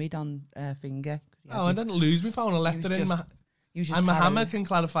to Mohammed on Finger. Oh, I didn't lose my phone. I left was it in just- my. You was just And Mohammed paralytic. can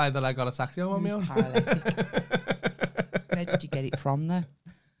clarify that I got a taxi home on my You was own. paralytic. Where did you get it from, though?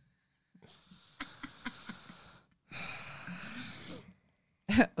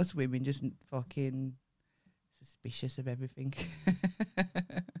 Us women just fucking suspicious of everything.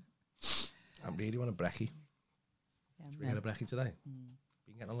 I really want a brekkie. Yeah, Should we get a brekkie today?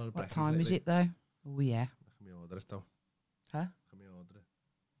 Been getting a lot of what brekkies time is lately. it, though? Oh, yeah. Can we order it though? Huh? Can we order it?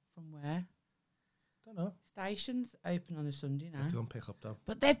 From where? Don't know. Stations open on a Sunday You now. have to go and pick up though.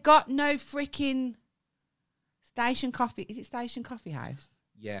 But they've got no freaking Station Coffee. Is it Station Coffee House?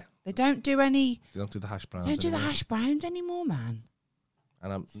 Yeah. They don't do any. They don't do the hash browns. Don't do the anymore. hash browns anymore, man.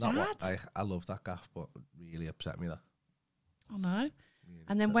 And I'm not. What, Sad. I love that gaff, but really upset me that. I know. Really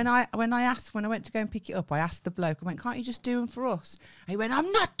And then upset when I went to go and pick it up, I asked the bloke. I went, "Can't you just do them for us?" And he went,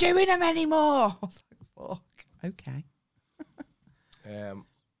 "I'm not doing them anymore." I was like, "Fuck, okay." me.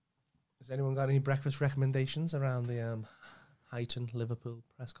 Has anyone got any breakfast recommendations around the Highton, Liverpool,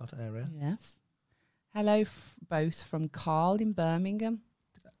 Prescott area? Yes. Hello, both from Carl in Birmingham.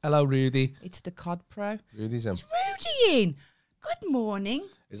 Hello, Rudy. It's the Cod Pro. Rudy's in. Rudy in. Good morning.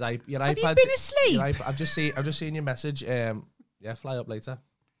 Is your Have you iPad? been asleep? Your iPad, I've just seen your message. Yeah, fly up later.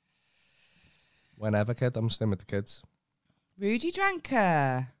 Whenever, kid. I'm staying with the kids. Rudy drank.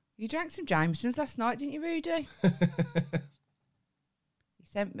 You drank some Jamesons last night, didn't you, Rudy? He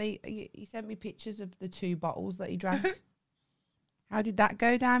sent me pictures of the 2 bottles that he drank. How did that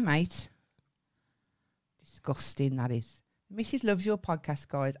go down, mate? Disgusting, that is. Mrs. loves your podcast,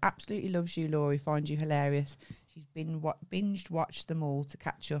 guys. Absolutely loves you, Laurie. Finds you hilarious. She's been binged watched them all to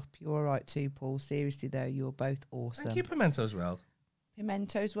catch up. You're all right too, Paul. Seriously, though, you're both awesome. Thank you, Pimento's World.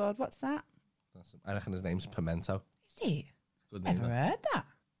 Pimento's World, what's that? I reckon his name's Pimento. Is it? Good name. Never that. heard that.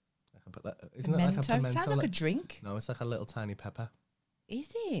 Isn't it like a Pimento? pimento? Sounds like a drink. No, it's like a little tiny pepper. Is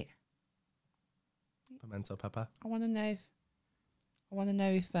it? Pimento pepper. I want to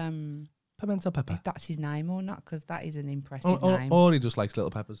know if Pimento pepper. If that's his name or not, because that is an impressive name. Or he just likes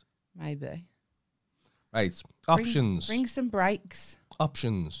little peppers. Maybe. Right. Options. Bring some breaks.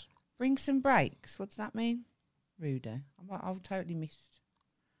 Options. Bring some breaks. What does that mean? Rude. I've totally missed.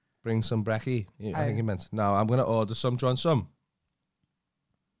 Bring some brekkie. I think he meant. No, I'm going to order some. Do you want some?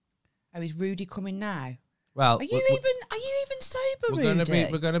 Oh, is Rudy coming now? Well, Are you even sober, Rudy?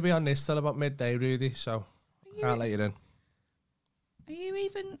 We're going to be on this till about midday, Rudy. So can't let you in. Are you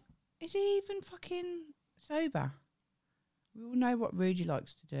even? Is he even fucking sober? We all know what Rudy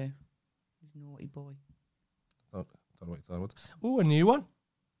likes to do. He's a naughty boy. Don't know what you're talking about. Oh, a new one.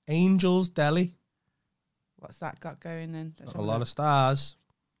 Angel's Deli. What's that got going then? A lot of stars.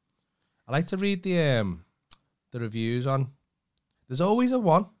 I like to read the reviews on. There's always a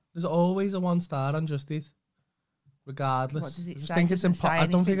 1. There's always a 1 star on Just Eat, regardless. What does it I just say? think it's important. I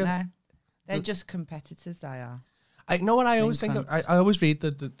don't think they're just competitors. They are. I know what I always think. I always read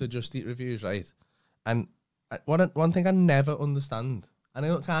the Just Eat reviews, right? And one thing I never understand, and I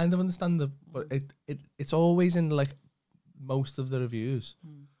don't kind of understand but it's always in like most of the reviews.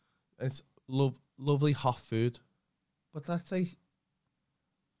 It's lovely hot food, but that's like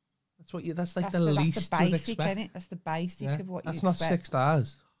that's the least the basic, you'd expect. Isn't it? That's the basic of what you expect. That's not 6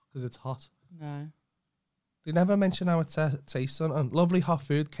 stars because it's hot. No. They never mention how it tastes. And lovely hot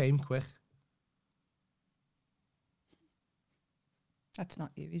food came quick. That's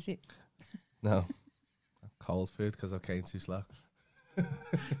not you, is it? No. Cold food because I came too slow.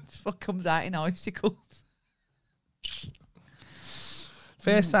 This what comes out in icicles.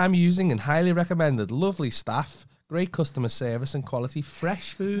 First time using and highly recommended. Lovely staff, great customer service and quality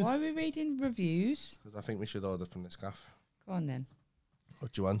fresh food. Why are we reading reviews? Because I think we should order from this gaff. Go on then.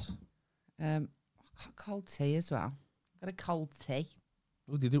 What do you want? I've got cold tea as well. I've got a cold tea.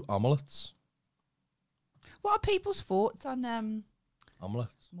 Oh, do you do omelettes? What are people's thoughts on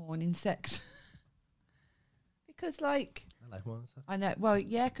Omelettes? morning sex? Because like... I like morning sex. I know, well,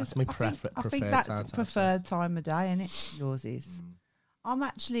 yeah, because I think that's preferred time of day, isn't it? Yours is. I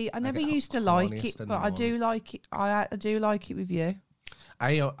never used to like it, but I do like it. I do like it with you.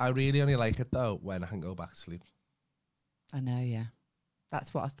 I really only like it though when I can go back to sleep. I know, yeah.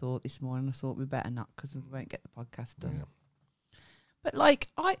 That's what I thought this morning. I thought we better not because we won't get the podcast done. Yeah. But like,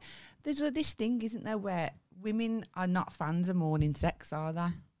 there's this thing, isn't there, where women are not fans of morning sex, are they?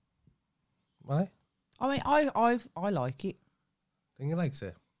 Why? I mean, I like it. I think he likes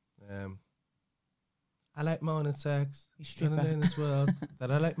it. I like morning sex. You stripper. In this world.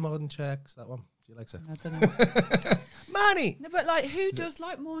 That I like morning sex. That one. Do you like it? I don't know. Money. No, but like, who does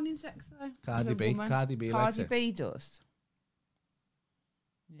like morning sex though? Cardi B. Cardi B likes it. Cardi B does.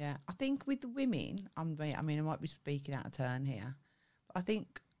 Yeah, I think with the women, I mean, I might be speaking out of turn here, but I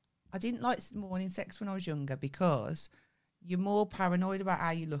think I didn't like morning sex when I was younger because you're more paranoid about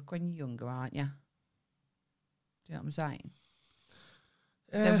how you look when you're younger, aren't you? Do you know what I'm saying?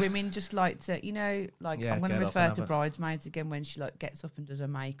 So women just like to, you know, like I'm going to refer to Bridesmaids again when she like gets up and does her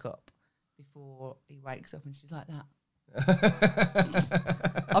makeup before he wakes up and she's like that.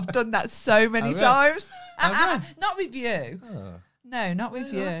 I've done that so many times. Not with you. Oh. No, not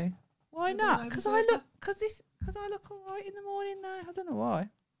with you. Why not? Because I look all right in the morning now. I don't know why.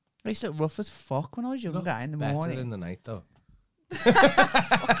 I used to look rough as fuck when I was younger in the morning. Better in the night though.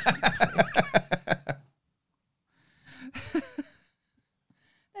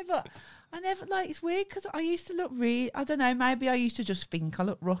 But I never like it's weird because I used to look I don't know, maybe I used to just think I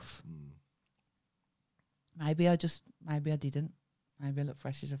look rough. Maybe I didn't. Maybe I look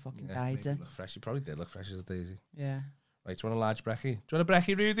fresh as a fucking daisy. You look fresh. You probably did look fresh as a daisy. Yeah. Right, do you want a large brekkie? Do you want a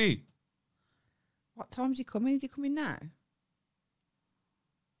brekkie, Rudy? What time's he coming? Is he coming now?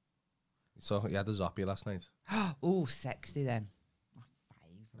 So you had the zoppie last night. Oh, sexy then. My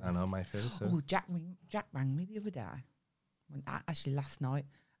favourite. I know, my favourite too. Oh, Jack rang me the other day. Actually, last night.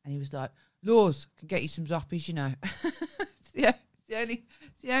 And he was like, Laws, can get you some zoppies, you know. Yeah,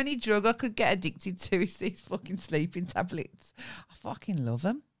 it's the only drug I could get addicted to is these fucking sleeping tablets. I fucking love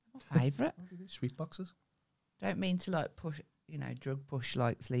them. My favourite. What do you do? Sweet boxes? Don't mean to like push, you know, drug push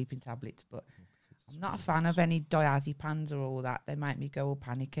like sleeping tablets, but I'm not a fan of any diazepams or all that. They make me go all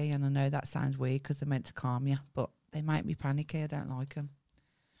panicky, and I know that sounds weird because they're meant to calm you, but they make me panicky. I don't like them.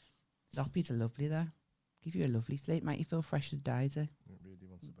 Zoppies are lovely though. Give you a lovely sleep, make you feel fresh as daisy. Rudy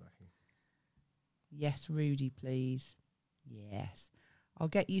wants a brekkie. Yes, Rudy, please. Yes. I'll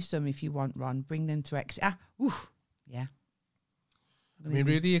get you some if you want, Ron. Bring them to X. Yeah. I mean,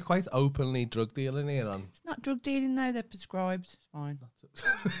 Rudy, you're quite openly drug dealing here on. It's not drug dealing, though. They're prescribed. It's fine.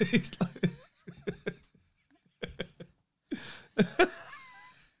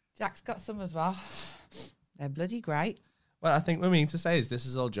 Jack's got some as well. They're bloody great. Well, I think what I mean to say is this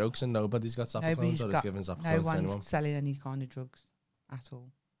is all jokes and nobody's got Zopiclones Nobody's or is got, giving no Zopiclones to one's anyone. selling any kind of drugs at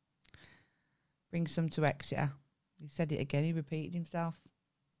all. Bring some to Exeter. He said it again. He repeated himself.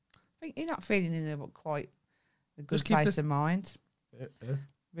 I think you're not feeling in quite a good Just keep place this- of mind.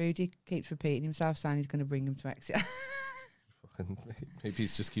 Rudy keeps repeating himself, saying he's going to bring him to Exeter. Maybe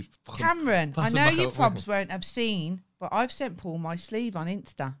he's just keep fucking Cameron, I pass it know back you out. probs won't have seen, but I've sent Paul my sleeve on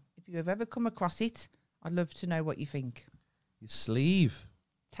Insta. If you have ever come across it, I'd love to know what you think. Your sleeve.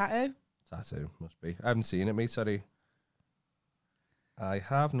 Tattoo? Tattoo, must be. I haven't seen it, mate, sorry. I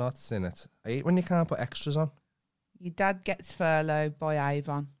have not seen it. I hate when you can't put extras on. Your dad gets furloughed by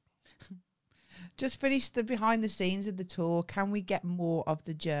Avon. Just finished the behind the scenes of the tour. Can we get more of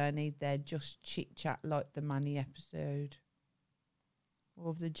the journey? They're just chit chat like the Manny episode. Or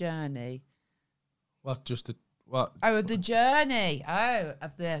of the journey. What, just the... What? Oh, of the journey. Oh,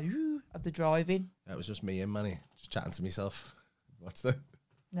 of the driving. That was just me and Manny, just chatting to myself. What's the...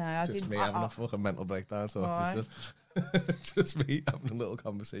 No, I Just didn't. me having a fucking mental breakdown. So Right. just me having a little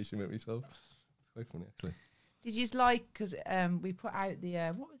conversation with myself. It's quite funny, actually. Did you like, because we put out the,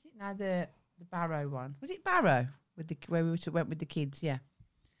 what was it now, the Barrow one? Was it Barrow? With the where we went with the kids, yeah.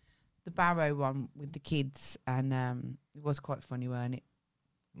 The Barrow one with the kids, and it was quite funny, weren't it?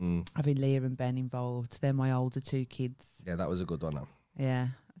 Having Leah and Ben involved. They're my older two kids. Yeah, that was a good one now. Yeah.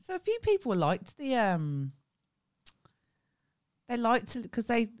 So a few people liked the, they liked it because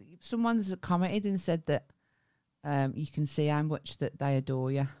someone's commented and said that you can see how much that they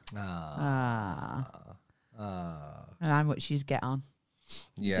adore you. And how much you get on.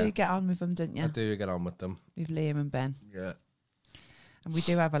 Yeah. You do get on with them, don't you? I do get on with them. With Liam and Ben. Yeah. And we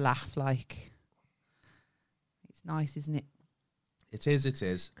do have a laugh, like, it's nice, isn't it? It is, it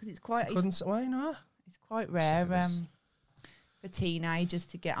is. Because it's quite, Why not? it's quite rare Sick of this. for teenagers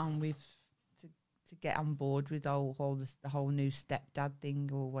to get on with, to get on board with the whole new stepdad thing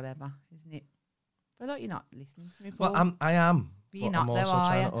or whatever, isn't it? But like, you're not listening to me, Paul. Well, I am. But you're But not I'm though, also are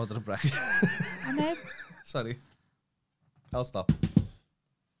trying you? to order a break. I know. Sorry. I'll stop.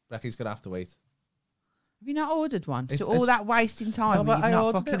 Brecky's going to have to wait. Have you not ordered one? It's- So all it's- that wasting time, No, but you've I not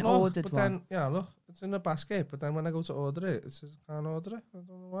ordered fucking it, look, ordered but one. then, yeah, look, it's in the basket, but then when I go to order it, it says I can't order it. I don't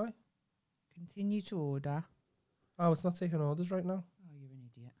know why. Continue to order. Oh, it's not taking orders right now. Oh, you're an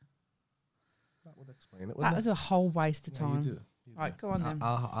idiot. That would explain it, That wouldn't was it? a whole waste of Yeah, you time. do. You Right, do. go on then.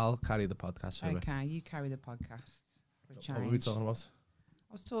 I'll carry the podcast for a bit. Okay, you carry the podcast for a What were we change. talking about?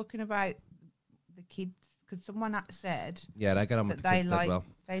 I was talking about the kids because someone had said Yeah, I get on with that the they kids dead like well.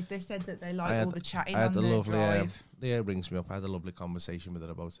 they said that they like I had- all the chatting I had on the the lovely, drive. Leah rings me up. I had a lovely conversation with her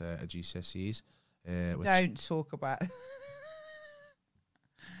about a GCSEs. Which Don't talk about.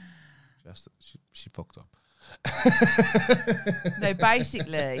 she fucked up. No,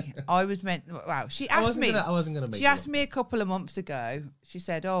 basically, I was meant. Wow, she asked me. I wasn't gonna make. She asked me a couple of months ago. She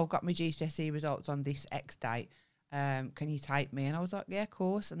said, "Oh, I've got my GCSE results on this X date. Can you take me?" And I was like, "Yeah, of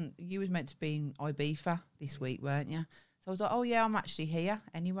course." And you was meant to be in Ibiza this week, weren't you? So I was like, "Oh yeah, I'm actually here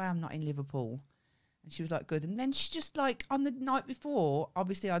anyway. I'm not in Liverpool." And she was like, "Good." And then she just like on the night before,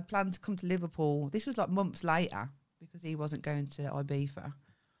 obviously I'd planned to come to Liverpool. This was like months later because he wasn't going to Ibiza.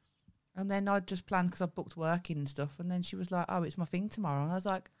 And then I'd just planned because I booked working and stuff. And then she was like, "Oh, it's my thing tomorrow." And I was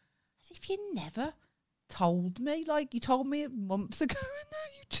like, as if you never told me. Like, you told me months ago and now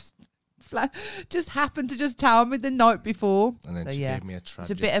you just happened to just tell me the night before. And then So, she yeah, gave me a it's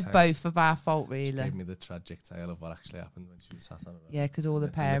tragic a bit of tale. both of our fault, She really. gave me the tragic tale of what actually happened when she was sat on it. Yeah, because all the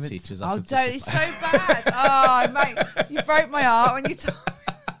And the parents. teachers Oh, offered to don't, sit it's by- so bad. Oh, mate, you broke my heart when you told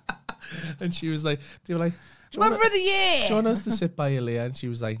And she was like, "Do you like? Do you Mother want of the Year. do you want us to sit by you, Leah?" And she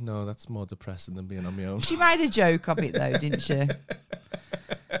was like, "No, that's more depressing than being on my own." She made a joke of it, though, didn't she?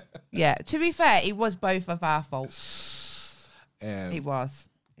 Yeah, to be fair, it was both of our fault. It was.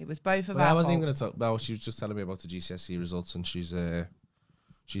 It was both of Well, our I wasn't fault. even going to talk. No, she was just telling me about the GCSE results, and she's a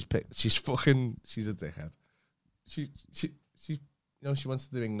dickhead. She she wants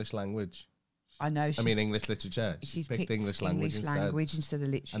to do English language. I know. I mean English literature. She picked English language instead of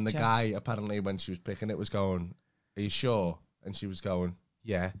literature. And the guy apparently when she was picking it was going, "Are you sure?" And she was going,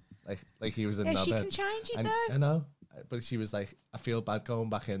 "Yeah." Like he was a Yeah, she knobhead. can change it And though. I know. But she was like, "I feel bad going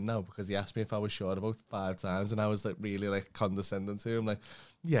back in now because he asked me if I was sure about 5 times," and I was like really like condescending to him, like,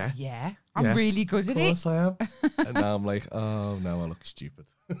 "Yeah, Yeah, I'm Yeah, really good of at it. course I am." And now I'm like, "Oh no, I look stupid."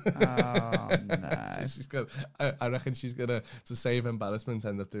 Oh no. So she's gonna, I reckon she's gonna, to save embarrassment,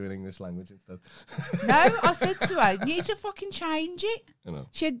 end up doing English language instead. No, I said to her, you need to fucking change it. You know.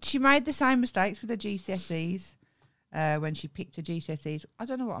 She made the same mistakes with her GCSEs when she picked her GCSEs. I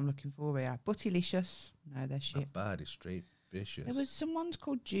don't know what I'm looking for here. Buttylicious. No, they're shit. Not bad, it's straight vicious. There was someone's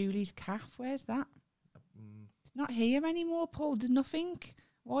called Julie's Calf. Where's that? It's not here anymore, Paul. There's nothing.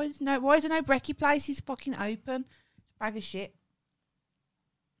 Why is there no brekkie places fucking open? It's a bag of shit.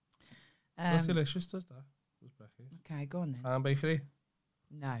 That's delicious, does that? Does Becky? Okay, go on then. Farm bakery.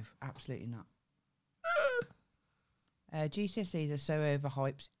 No, absolutely not. GCSEs are so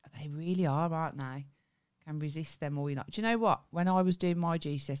overhyped. They really are, aren't they? Can resist them or not. Do you know what? When I was doing my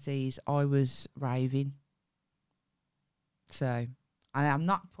GCSEs, I was raving. So, I'm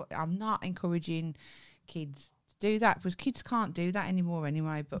not encouraging kids to do that because kids can't do that anymore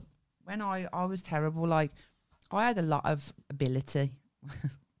anyway. But when I was terrible. Like, I had a lot of ability,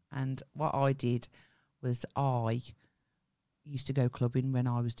 and what I did was I used to go clubbing when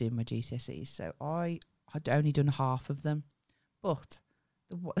I was doing my GCSEs. So I had only done half of them, but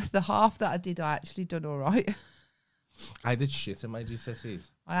the half that I did, I actually done all right. I did shit in my GCSEs.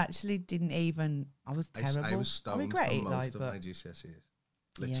 I actually didn't even. I was terrible. I was stoned regret for it, most of but my GCSEs.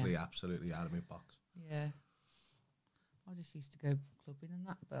 Literally, absolutely out of my box. yeah. I just used to go clubbing and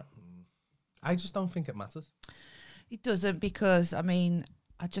that, but I just don't think it matters. it doesn't because I mean,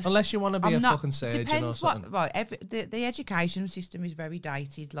 I just Unless you want to be I'm a not- fucking surgeon or depends something. what right. The education system is very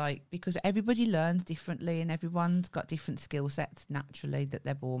dated, like because everybody learns differently and everyone's got different skill sets naturally that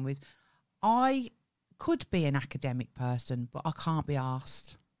they're born with. I could be an academic person, but I can't be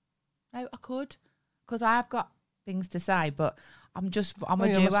asked. No, I could because I have got things to say, but I'm a I'm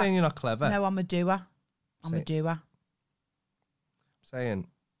doer. not saying you're not clever. No, I'm a doer. I'm a Say- doer. I'm saying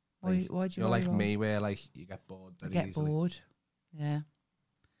Why like, do you're like worry me, where like you get bored I very get easily. bored. Yeah.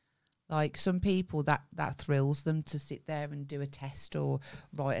 Like some people that thrills them to sit there and do a test or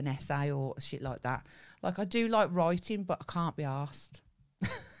write an essay or shit like that. Like I do like writing, but I can't be asked.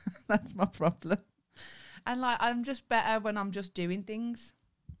 That's my problem. And like I'm just better when I'm just doing things.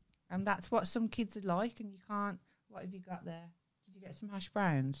 And that's what some kids are like and you can't. What have you got there? Did you get some hash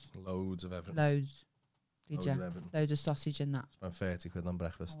browns? Loads of everything. Loads. Did Loads you? of everything. Loads of sausage and that. Spent 30 quid on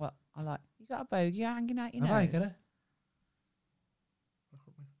breakfast. What I like. You got a bogey hanging out your Have I nose. get it?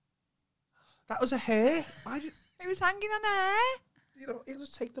 That was a hair. Why did It was hanging on there. you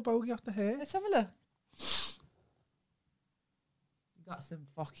just take the bogey off the hair? Let's have a look. You got some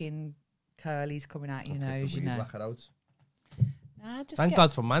fucking curlies coming out your nose, you know. Black it out. Nah, just Thank get-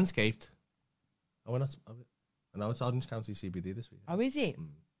 God for Manscaped. Oh, we're not. I know it's Orange County CBD this week. Oh, is it?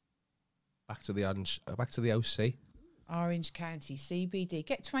 Back to the Orange. Back to the OC. Orange County CBD.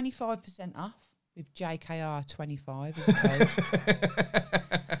 Get 25% off with JKR 25 as a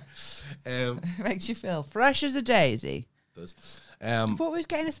code. Makes you feel fresh as a daisy. Does. I thought we was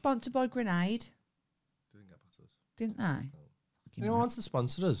getting a sponsor by Grenade, Didn't get back to us. didn't they? Anyone wants to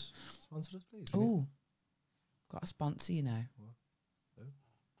sponsor us? Sponsor us, please. Oh, got a sponsor, you know. What?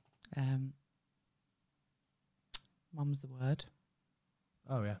 Mum's the word.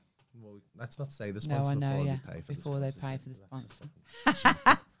 Oh yeah. Well, let's not say the No, sponsor I know, before yeah. they pay for Before the they sponsor. pay for the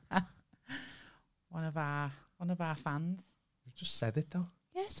That's- one of our fans. You've just said it though.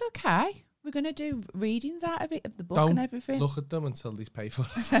 Yeah, it's okay. We're gonna do readings out of it of the book Don't and everything. look at them until they pay for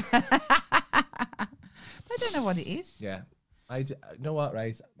it. I don't know what it is. Yeah. You know what,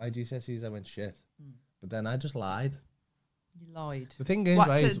 right? My GCSEs, I went shit. But then I just lied. You lied. The thing is, What,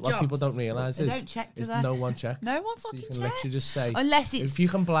 right, to what people jobs? don't realise They is, don't check, do is they? no one checks. No one So you fucking can check. literally just say, Unless it's if you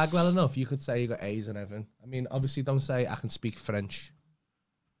can blag well enough, you could say you got A's and everything. I mean, obviously don't say I can speak French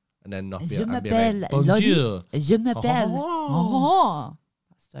and then not be Je and be like, m'appelle bonjour. Je m'appelle. Oh. Oh.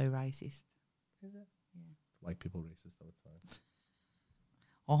 That's so racist. White people racist all the time.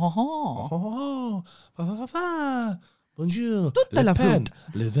 Oh. Oh, fa, fa, fa, fa. Bonjour. Tutta Le la pen, flute.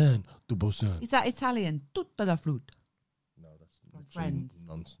 le vin, du Boston. Is that Italian? Tutta la flute. No, that's From literally Friends.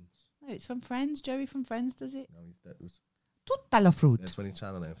 nonsense. No, it's from Friends. Joey from Friends does it. No, Tutta la flute. that's when he's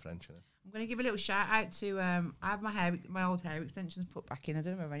trying to learn French. Isn't it? I'm going to give a little shout out to I have my old hair extensions put back in. I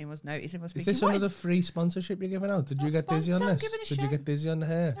don't know if anyone's noticed. Is this another free sponsorship you're giving out? Did you What get dizzy on sponsor? I'm this? giving a Did you shout. get dizzy on the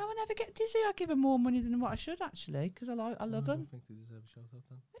hair? No, I never get dizzy. I give them more money than what I should actually because I love I them. don't think they deserve a shout out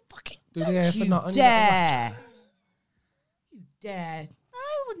then. Fucking Do the don't hair for you nothing, you got dare! You dare! No,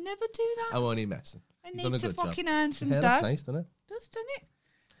 I would never do that. I'm only messing. I You've done need a to good job. fucking earn some Hair dough. looks nice, doesn't it? Doesn't it?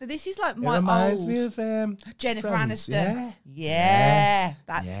 So this is like It my reminds old me of Jennifer Friends, Aniston. yeah. Yeah,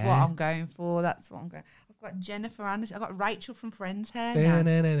 that's Yeah. what I'm going for. That's what I'm going. I've got Jennifer Aniston. I've got Rachel from Friends hair Oh,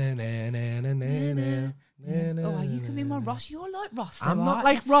 now. Oh, you can be more Ross. You're like Ross. though, I'm not aren't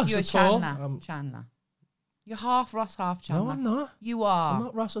like you? Ross You're at all. Chandler. Chandler. You're half Ross, half Chandler. No, I'm not. You are. I'm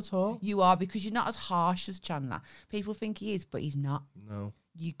not Ross at all. You are because you're not as harsh as Chandler. People think he is, but he's not. No.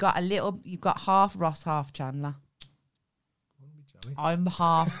 You got a little. You got half Ross, half Chandler. I'm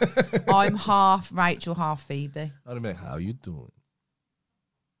half. I'm half Rachel, half Phoebe. I'd be like, how you doing?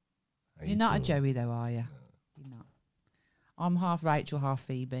 How You're you not a doing? Joey though, are you? You're I'm half Rachel, half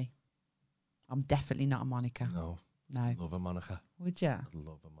Phoebe. I'm definitely not a Monica. No. No. Love a Monica. Would you?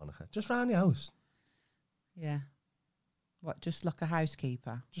 Love a Monica. Just round the house. Yeah. What, just like a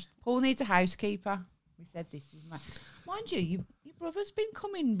housekeeper? Just Paul needs a housekeeper. We said this. Mind you, your brother's been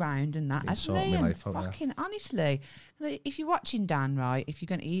coming round and that, Been hasn't sorting he? my And life out, yeah. fucking honestly, like, if you're watching Dan, right,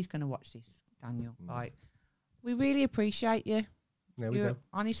 he's gonna watch this, Daniel, right? We really appreciate you. Yeah, we do.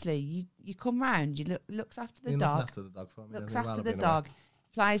 Honestly, you come round, you looks after the You're dog. looking after the dog for me. Looks While after I've the been dog,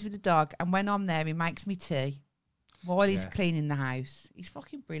 plays with the dog, and when I'm there, he makes me tea while he's Yeah. cleaning the house. He's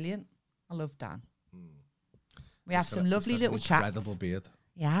fucking brilliant. I love Dan. away. We have some lovely little chats. Incredible beard.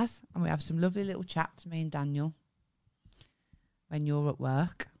 He has, and we have some lovely little chats, me and Daniel, when you're at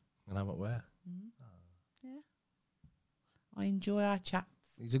work. And I'm at work. Yeah, I enjoy our chats.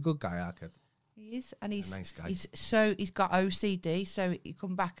 He's a good guy, our kid. He is, and he's A nice guy. he's got OCD, so you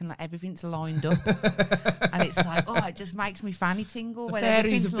come back and like everything's lined up, and it's like, oh, it just makes me fanny tingle when fairies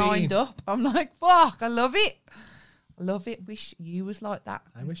everything's have lined been. up. I'm like, fuck, I love it. I love it. Wish you was like that.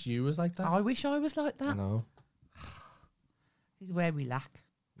 I wish you was like that. I wish I was like I that. know. This is where we lack.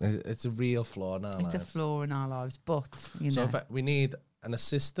 It's a real flaw now. It's a flaw in our lives, but you So know, we need an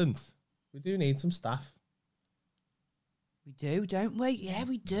assistant. We do need some staff. we do, don't we? Yeah,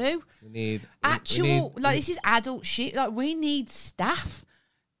 we do. We need This is adult shit. Like, we need staff.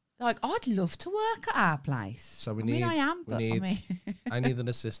 Like, I'd love to work at our place. So we I mean, need- I am, we but need- I mean, I need an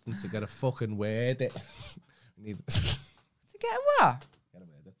assistant to get a fucking word. We need to get a what? get a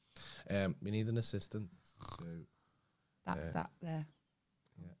word. We need an assistant to. That there.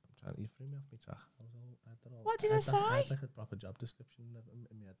 Yeah, I'm trying. You threw me off my track. What did I had say? I had like a proper job description in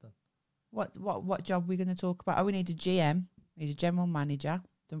my head then. What job we going to talk about? Oh, we need a GM. We need a general manager,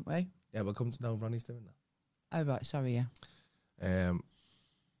 don't we? Yeah, we'll come to know Ronnie's doing Oh, right. Sorry, yeah. that.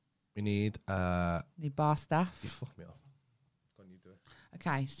 We need. Need bar staff. You fucked me off. Go on, you do it.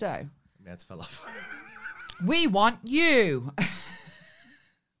 Okay, so My head fell off. we want you.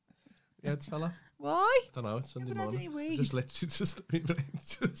 Yeah, it fell off. Why? Don't know. It's Sunday haven't had morning. any I just literally just my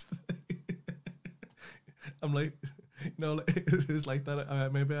brain's just. I'm like, like, it's like that.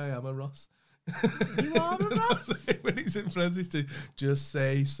 Maybe I am a Ross. You are a Ross. When he's in friends, he's to just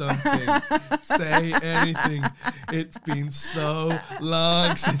say something, say anything. It's been so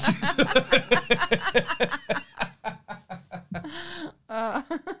long since you.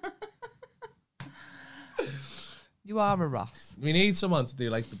 You are a Ross. We need someone to do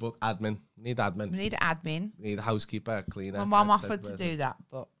like the book admin. We need admin. We need admin. We need a housekeeper, a cleaner. My mum that type offered to person. do that,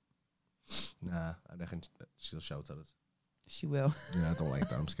 but Nah, I reckon she'll shout at us. she will. Yeah, I don't like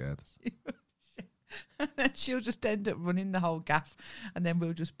that. I'm scared. And then she'll just end up running the whole gaff, and then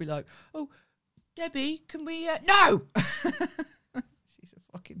we'll just be like, "Oh, Debbie, can we?" No. She's a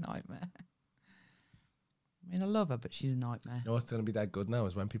fucking nightmare. I mean, I love her, but she's a nightmare. You know what's going to be that good now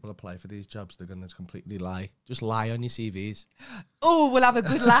is when people apply for these jobs, they're going to completely lie. Just lie on your CVs. Oh, we'll have a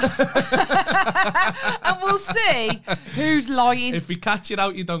good laugh, and we'll see who's lying. If we catch it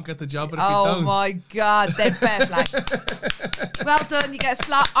out, you don't get the job. But if you Oh don't, my God, then fair play. Well done, you get a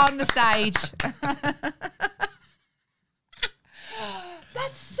slot on the stage.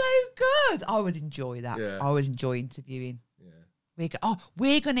 That's so good. I would enjoy that. Yeah. I would enjoy interviewing. yeah.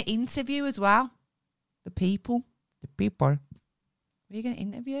 We're going to interview as well. The people. We're going to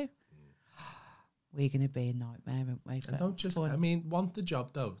interview. We're going to be a nightmare, aren't we? And don't just. fun. I mean, want the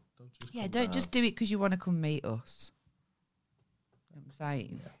job though. Don't just. Yeah, come don't down. just do it because you want to come meet us. You know what I'm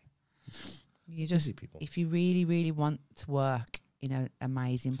saying? You just, Busy people. if you really, really want to work in an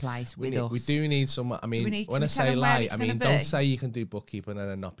amazing place with us. We do need someone. I mean, can when I we tell say them where lie, it's I gonna mean, be? don't say you can do bookkeeping and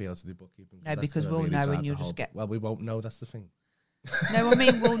then not be able to do bookkeeping. No, that's because gonna we'll really know drive and the you'll whole just get- Well, we won't know. That's the thing. No, I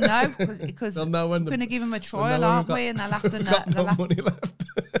mean, we'll know because They'll know when we're going to give them a when trial, aren't we've we? And they'll have to we've know. got no money left.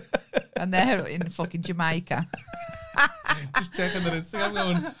 And they're in fucking Jamaica. Just checking their Instagram,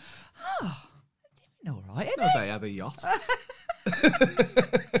 going, Oh, they're doing all right, "No, isn't they had a yacht."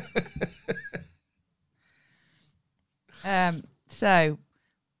 it? So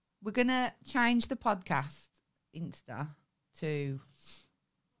we're going to change the podcast Insta to...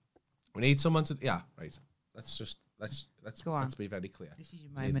 We need someone to. Yeah, right. Let's Go on. let's be very clear. This is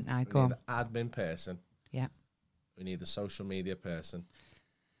your moment now. We Go need on. an admin person. Yeah. We need a social media person.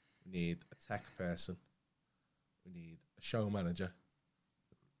 We need a tech person. We need a show manager.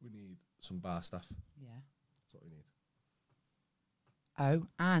 We need some bar staff. Yeah. That's what we need. Oh,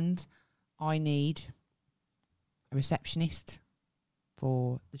 and I need a receptionist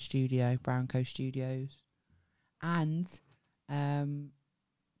for the studio, Brown Coast Studios. And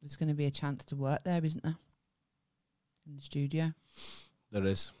there's going to be a chance to work there, isn't there? In the studio. There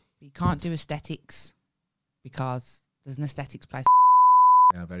is. But you can't do aesthetics because There's an aesthetics place.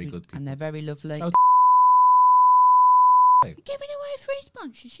 Yeah, very good people. And they're very lovely. Shout You're giving away free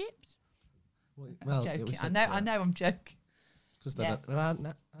sponsorships. Well, I'm joking. it was I know I'm joking. Because Yeah. yeah.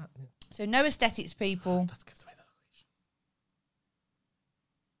 So no aesthetics people. Let's give away the location.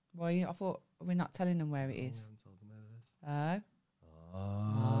 Why? I thought we're not telling them where it is. We haven't told them where it is.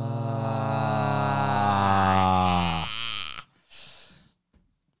 Oh.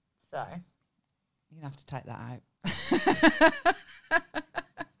 So you're gonna have to take that out.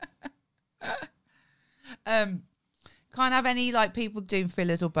 Can't have any like people doing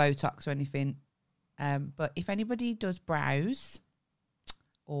fillers or Botox or anything. But if anybody does brows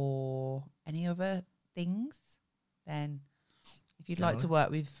or any other things, then if you'd like to work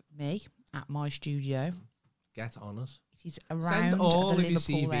with me at my studio, Get on us. it is around Send all the of your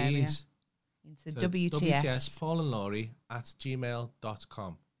Liverpool area. CVs Into to WTS.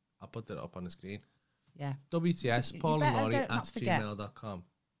 paulandlaurie@gmail.com. I'll put that up on the screen. Yeah. WTS You better not forget. paulandlaurie@gmail.com.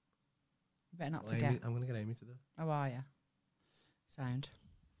 You better not Well, forget. I'm going to get Amy to do it. How are you? Sound.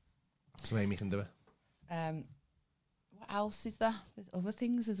 So Amy can do it. What else is there? There's other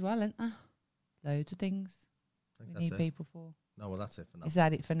things as well, isn't there? Loads of things I think we need that's it. people for. No, well, that's it for now. Is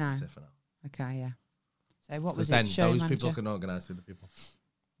that it for now? That's it for now. Okay, yeah. So what Because was then it? Show those manager? people can organise to the people.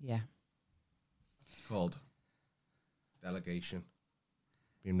 Yeah. Called delegation.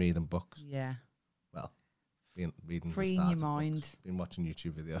 Been reading books. Yeah. Well, been reading. Freeing the your start of mind. books. Been watching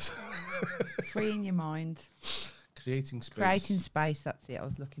YouTube videos. Freeing your mind. Creating space. Creating space, that's it. I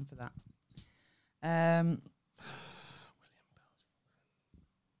was looking for that.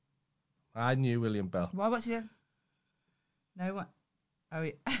 I knew William Bell. Why? What's he doing? No, what? Oh,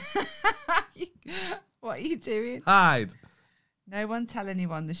 what are you doing? Hide. No one tell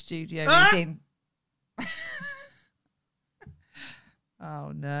anyone the studio Ah! is in.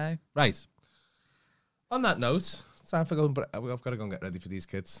 Oh, no. Right. On that note, it's time for going. I've got to go and get ready for these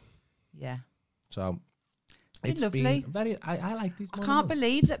kids. Yeah. So Been it's lovely. been very. I like these. I more can't than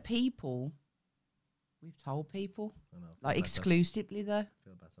believe that we've told people, I know, like feel exclusively though. better.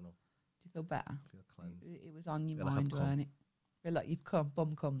 Feel better now. Do you feel better? Feel cleansed. It was on your Feel like I've mind, come. weren't it? Feel like you've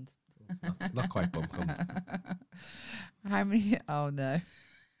bum-cummed. Not quite bum cum. How many? Oh, no.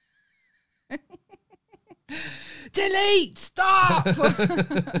 Delete! Stop!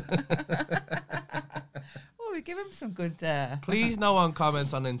 Oh, we give him some good... Please no one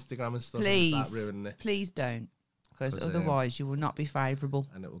comment on Instagram and stuff. Please. And start ruining it. Please don't. Because 'Cause, otherwise you will not be favourable.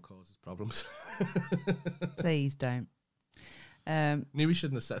 And it will cause us problems. Please don't. Knew we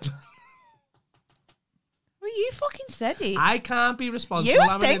shouldn't have said that. Well, you fucking said it. I can't be responsible. You I'm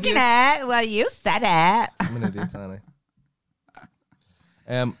was an thinking idiot. it. Well, you said it. I'm an idiot, aren't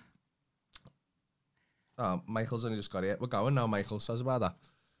I? Oh, Michael's only just got here. We're going now, Michael. Says about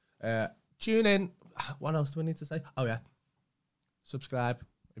that. Tune in. What else do we need to say? Oh, yeah. Subscribe.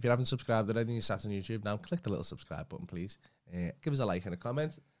 If you haven't subscribed already and you sat on YouTube now, click the little subscribe button, please. Give us a like and a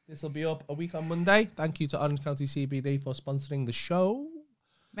comment. This will be up a week on Monday. Thank you to Orange County CBD for sponsoring the show.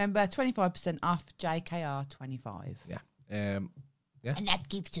 Remember, 25% off JKR 25. Yeah. And that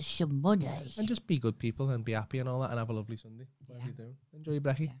gives us some money. And just be good people and be happy and all that and have a lovely Sunday. Whatever you're doing. Enjoy your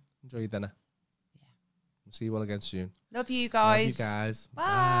brekkie. Yeah. Enjoy your dinner. Yeah. We'll see you all again soon. Love you guys. Love you guys.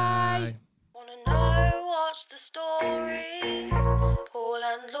 Bye. Wanna know what's the story? Paul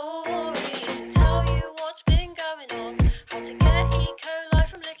and Laurie tell you what's been going on. How to get E. coli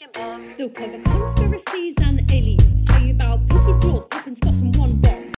from licking bum. They'll cover conspiracies and aliens. Tell you about pissy floors, popping spots and one bomb.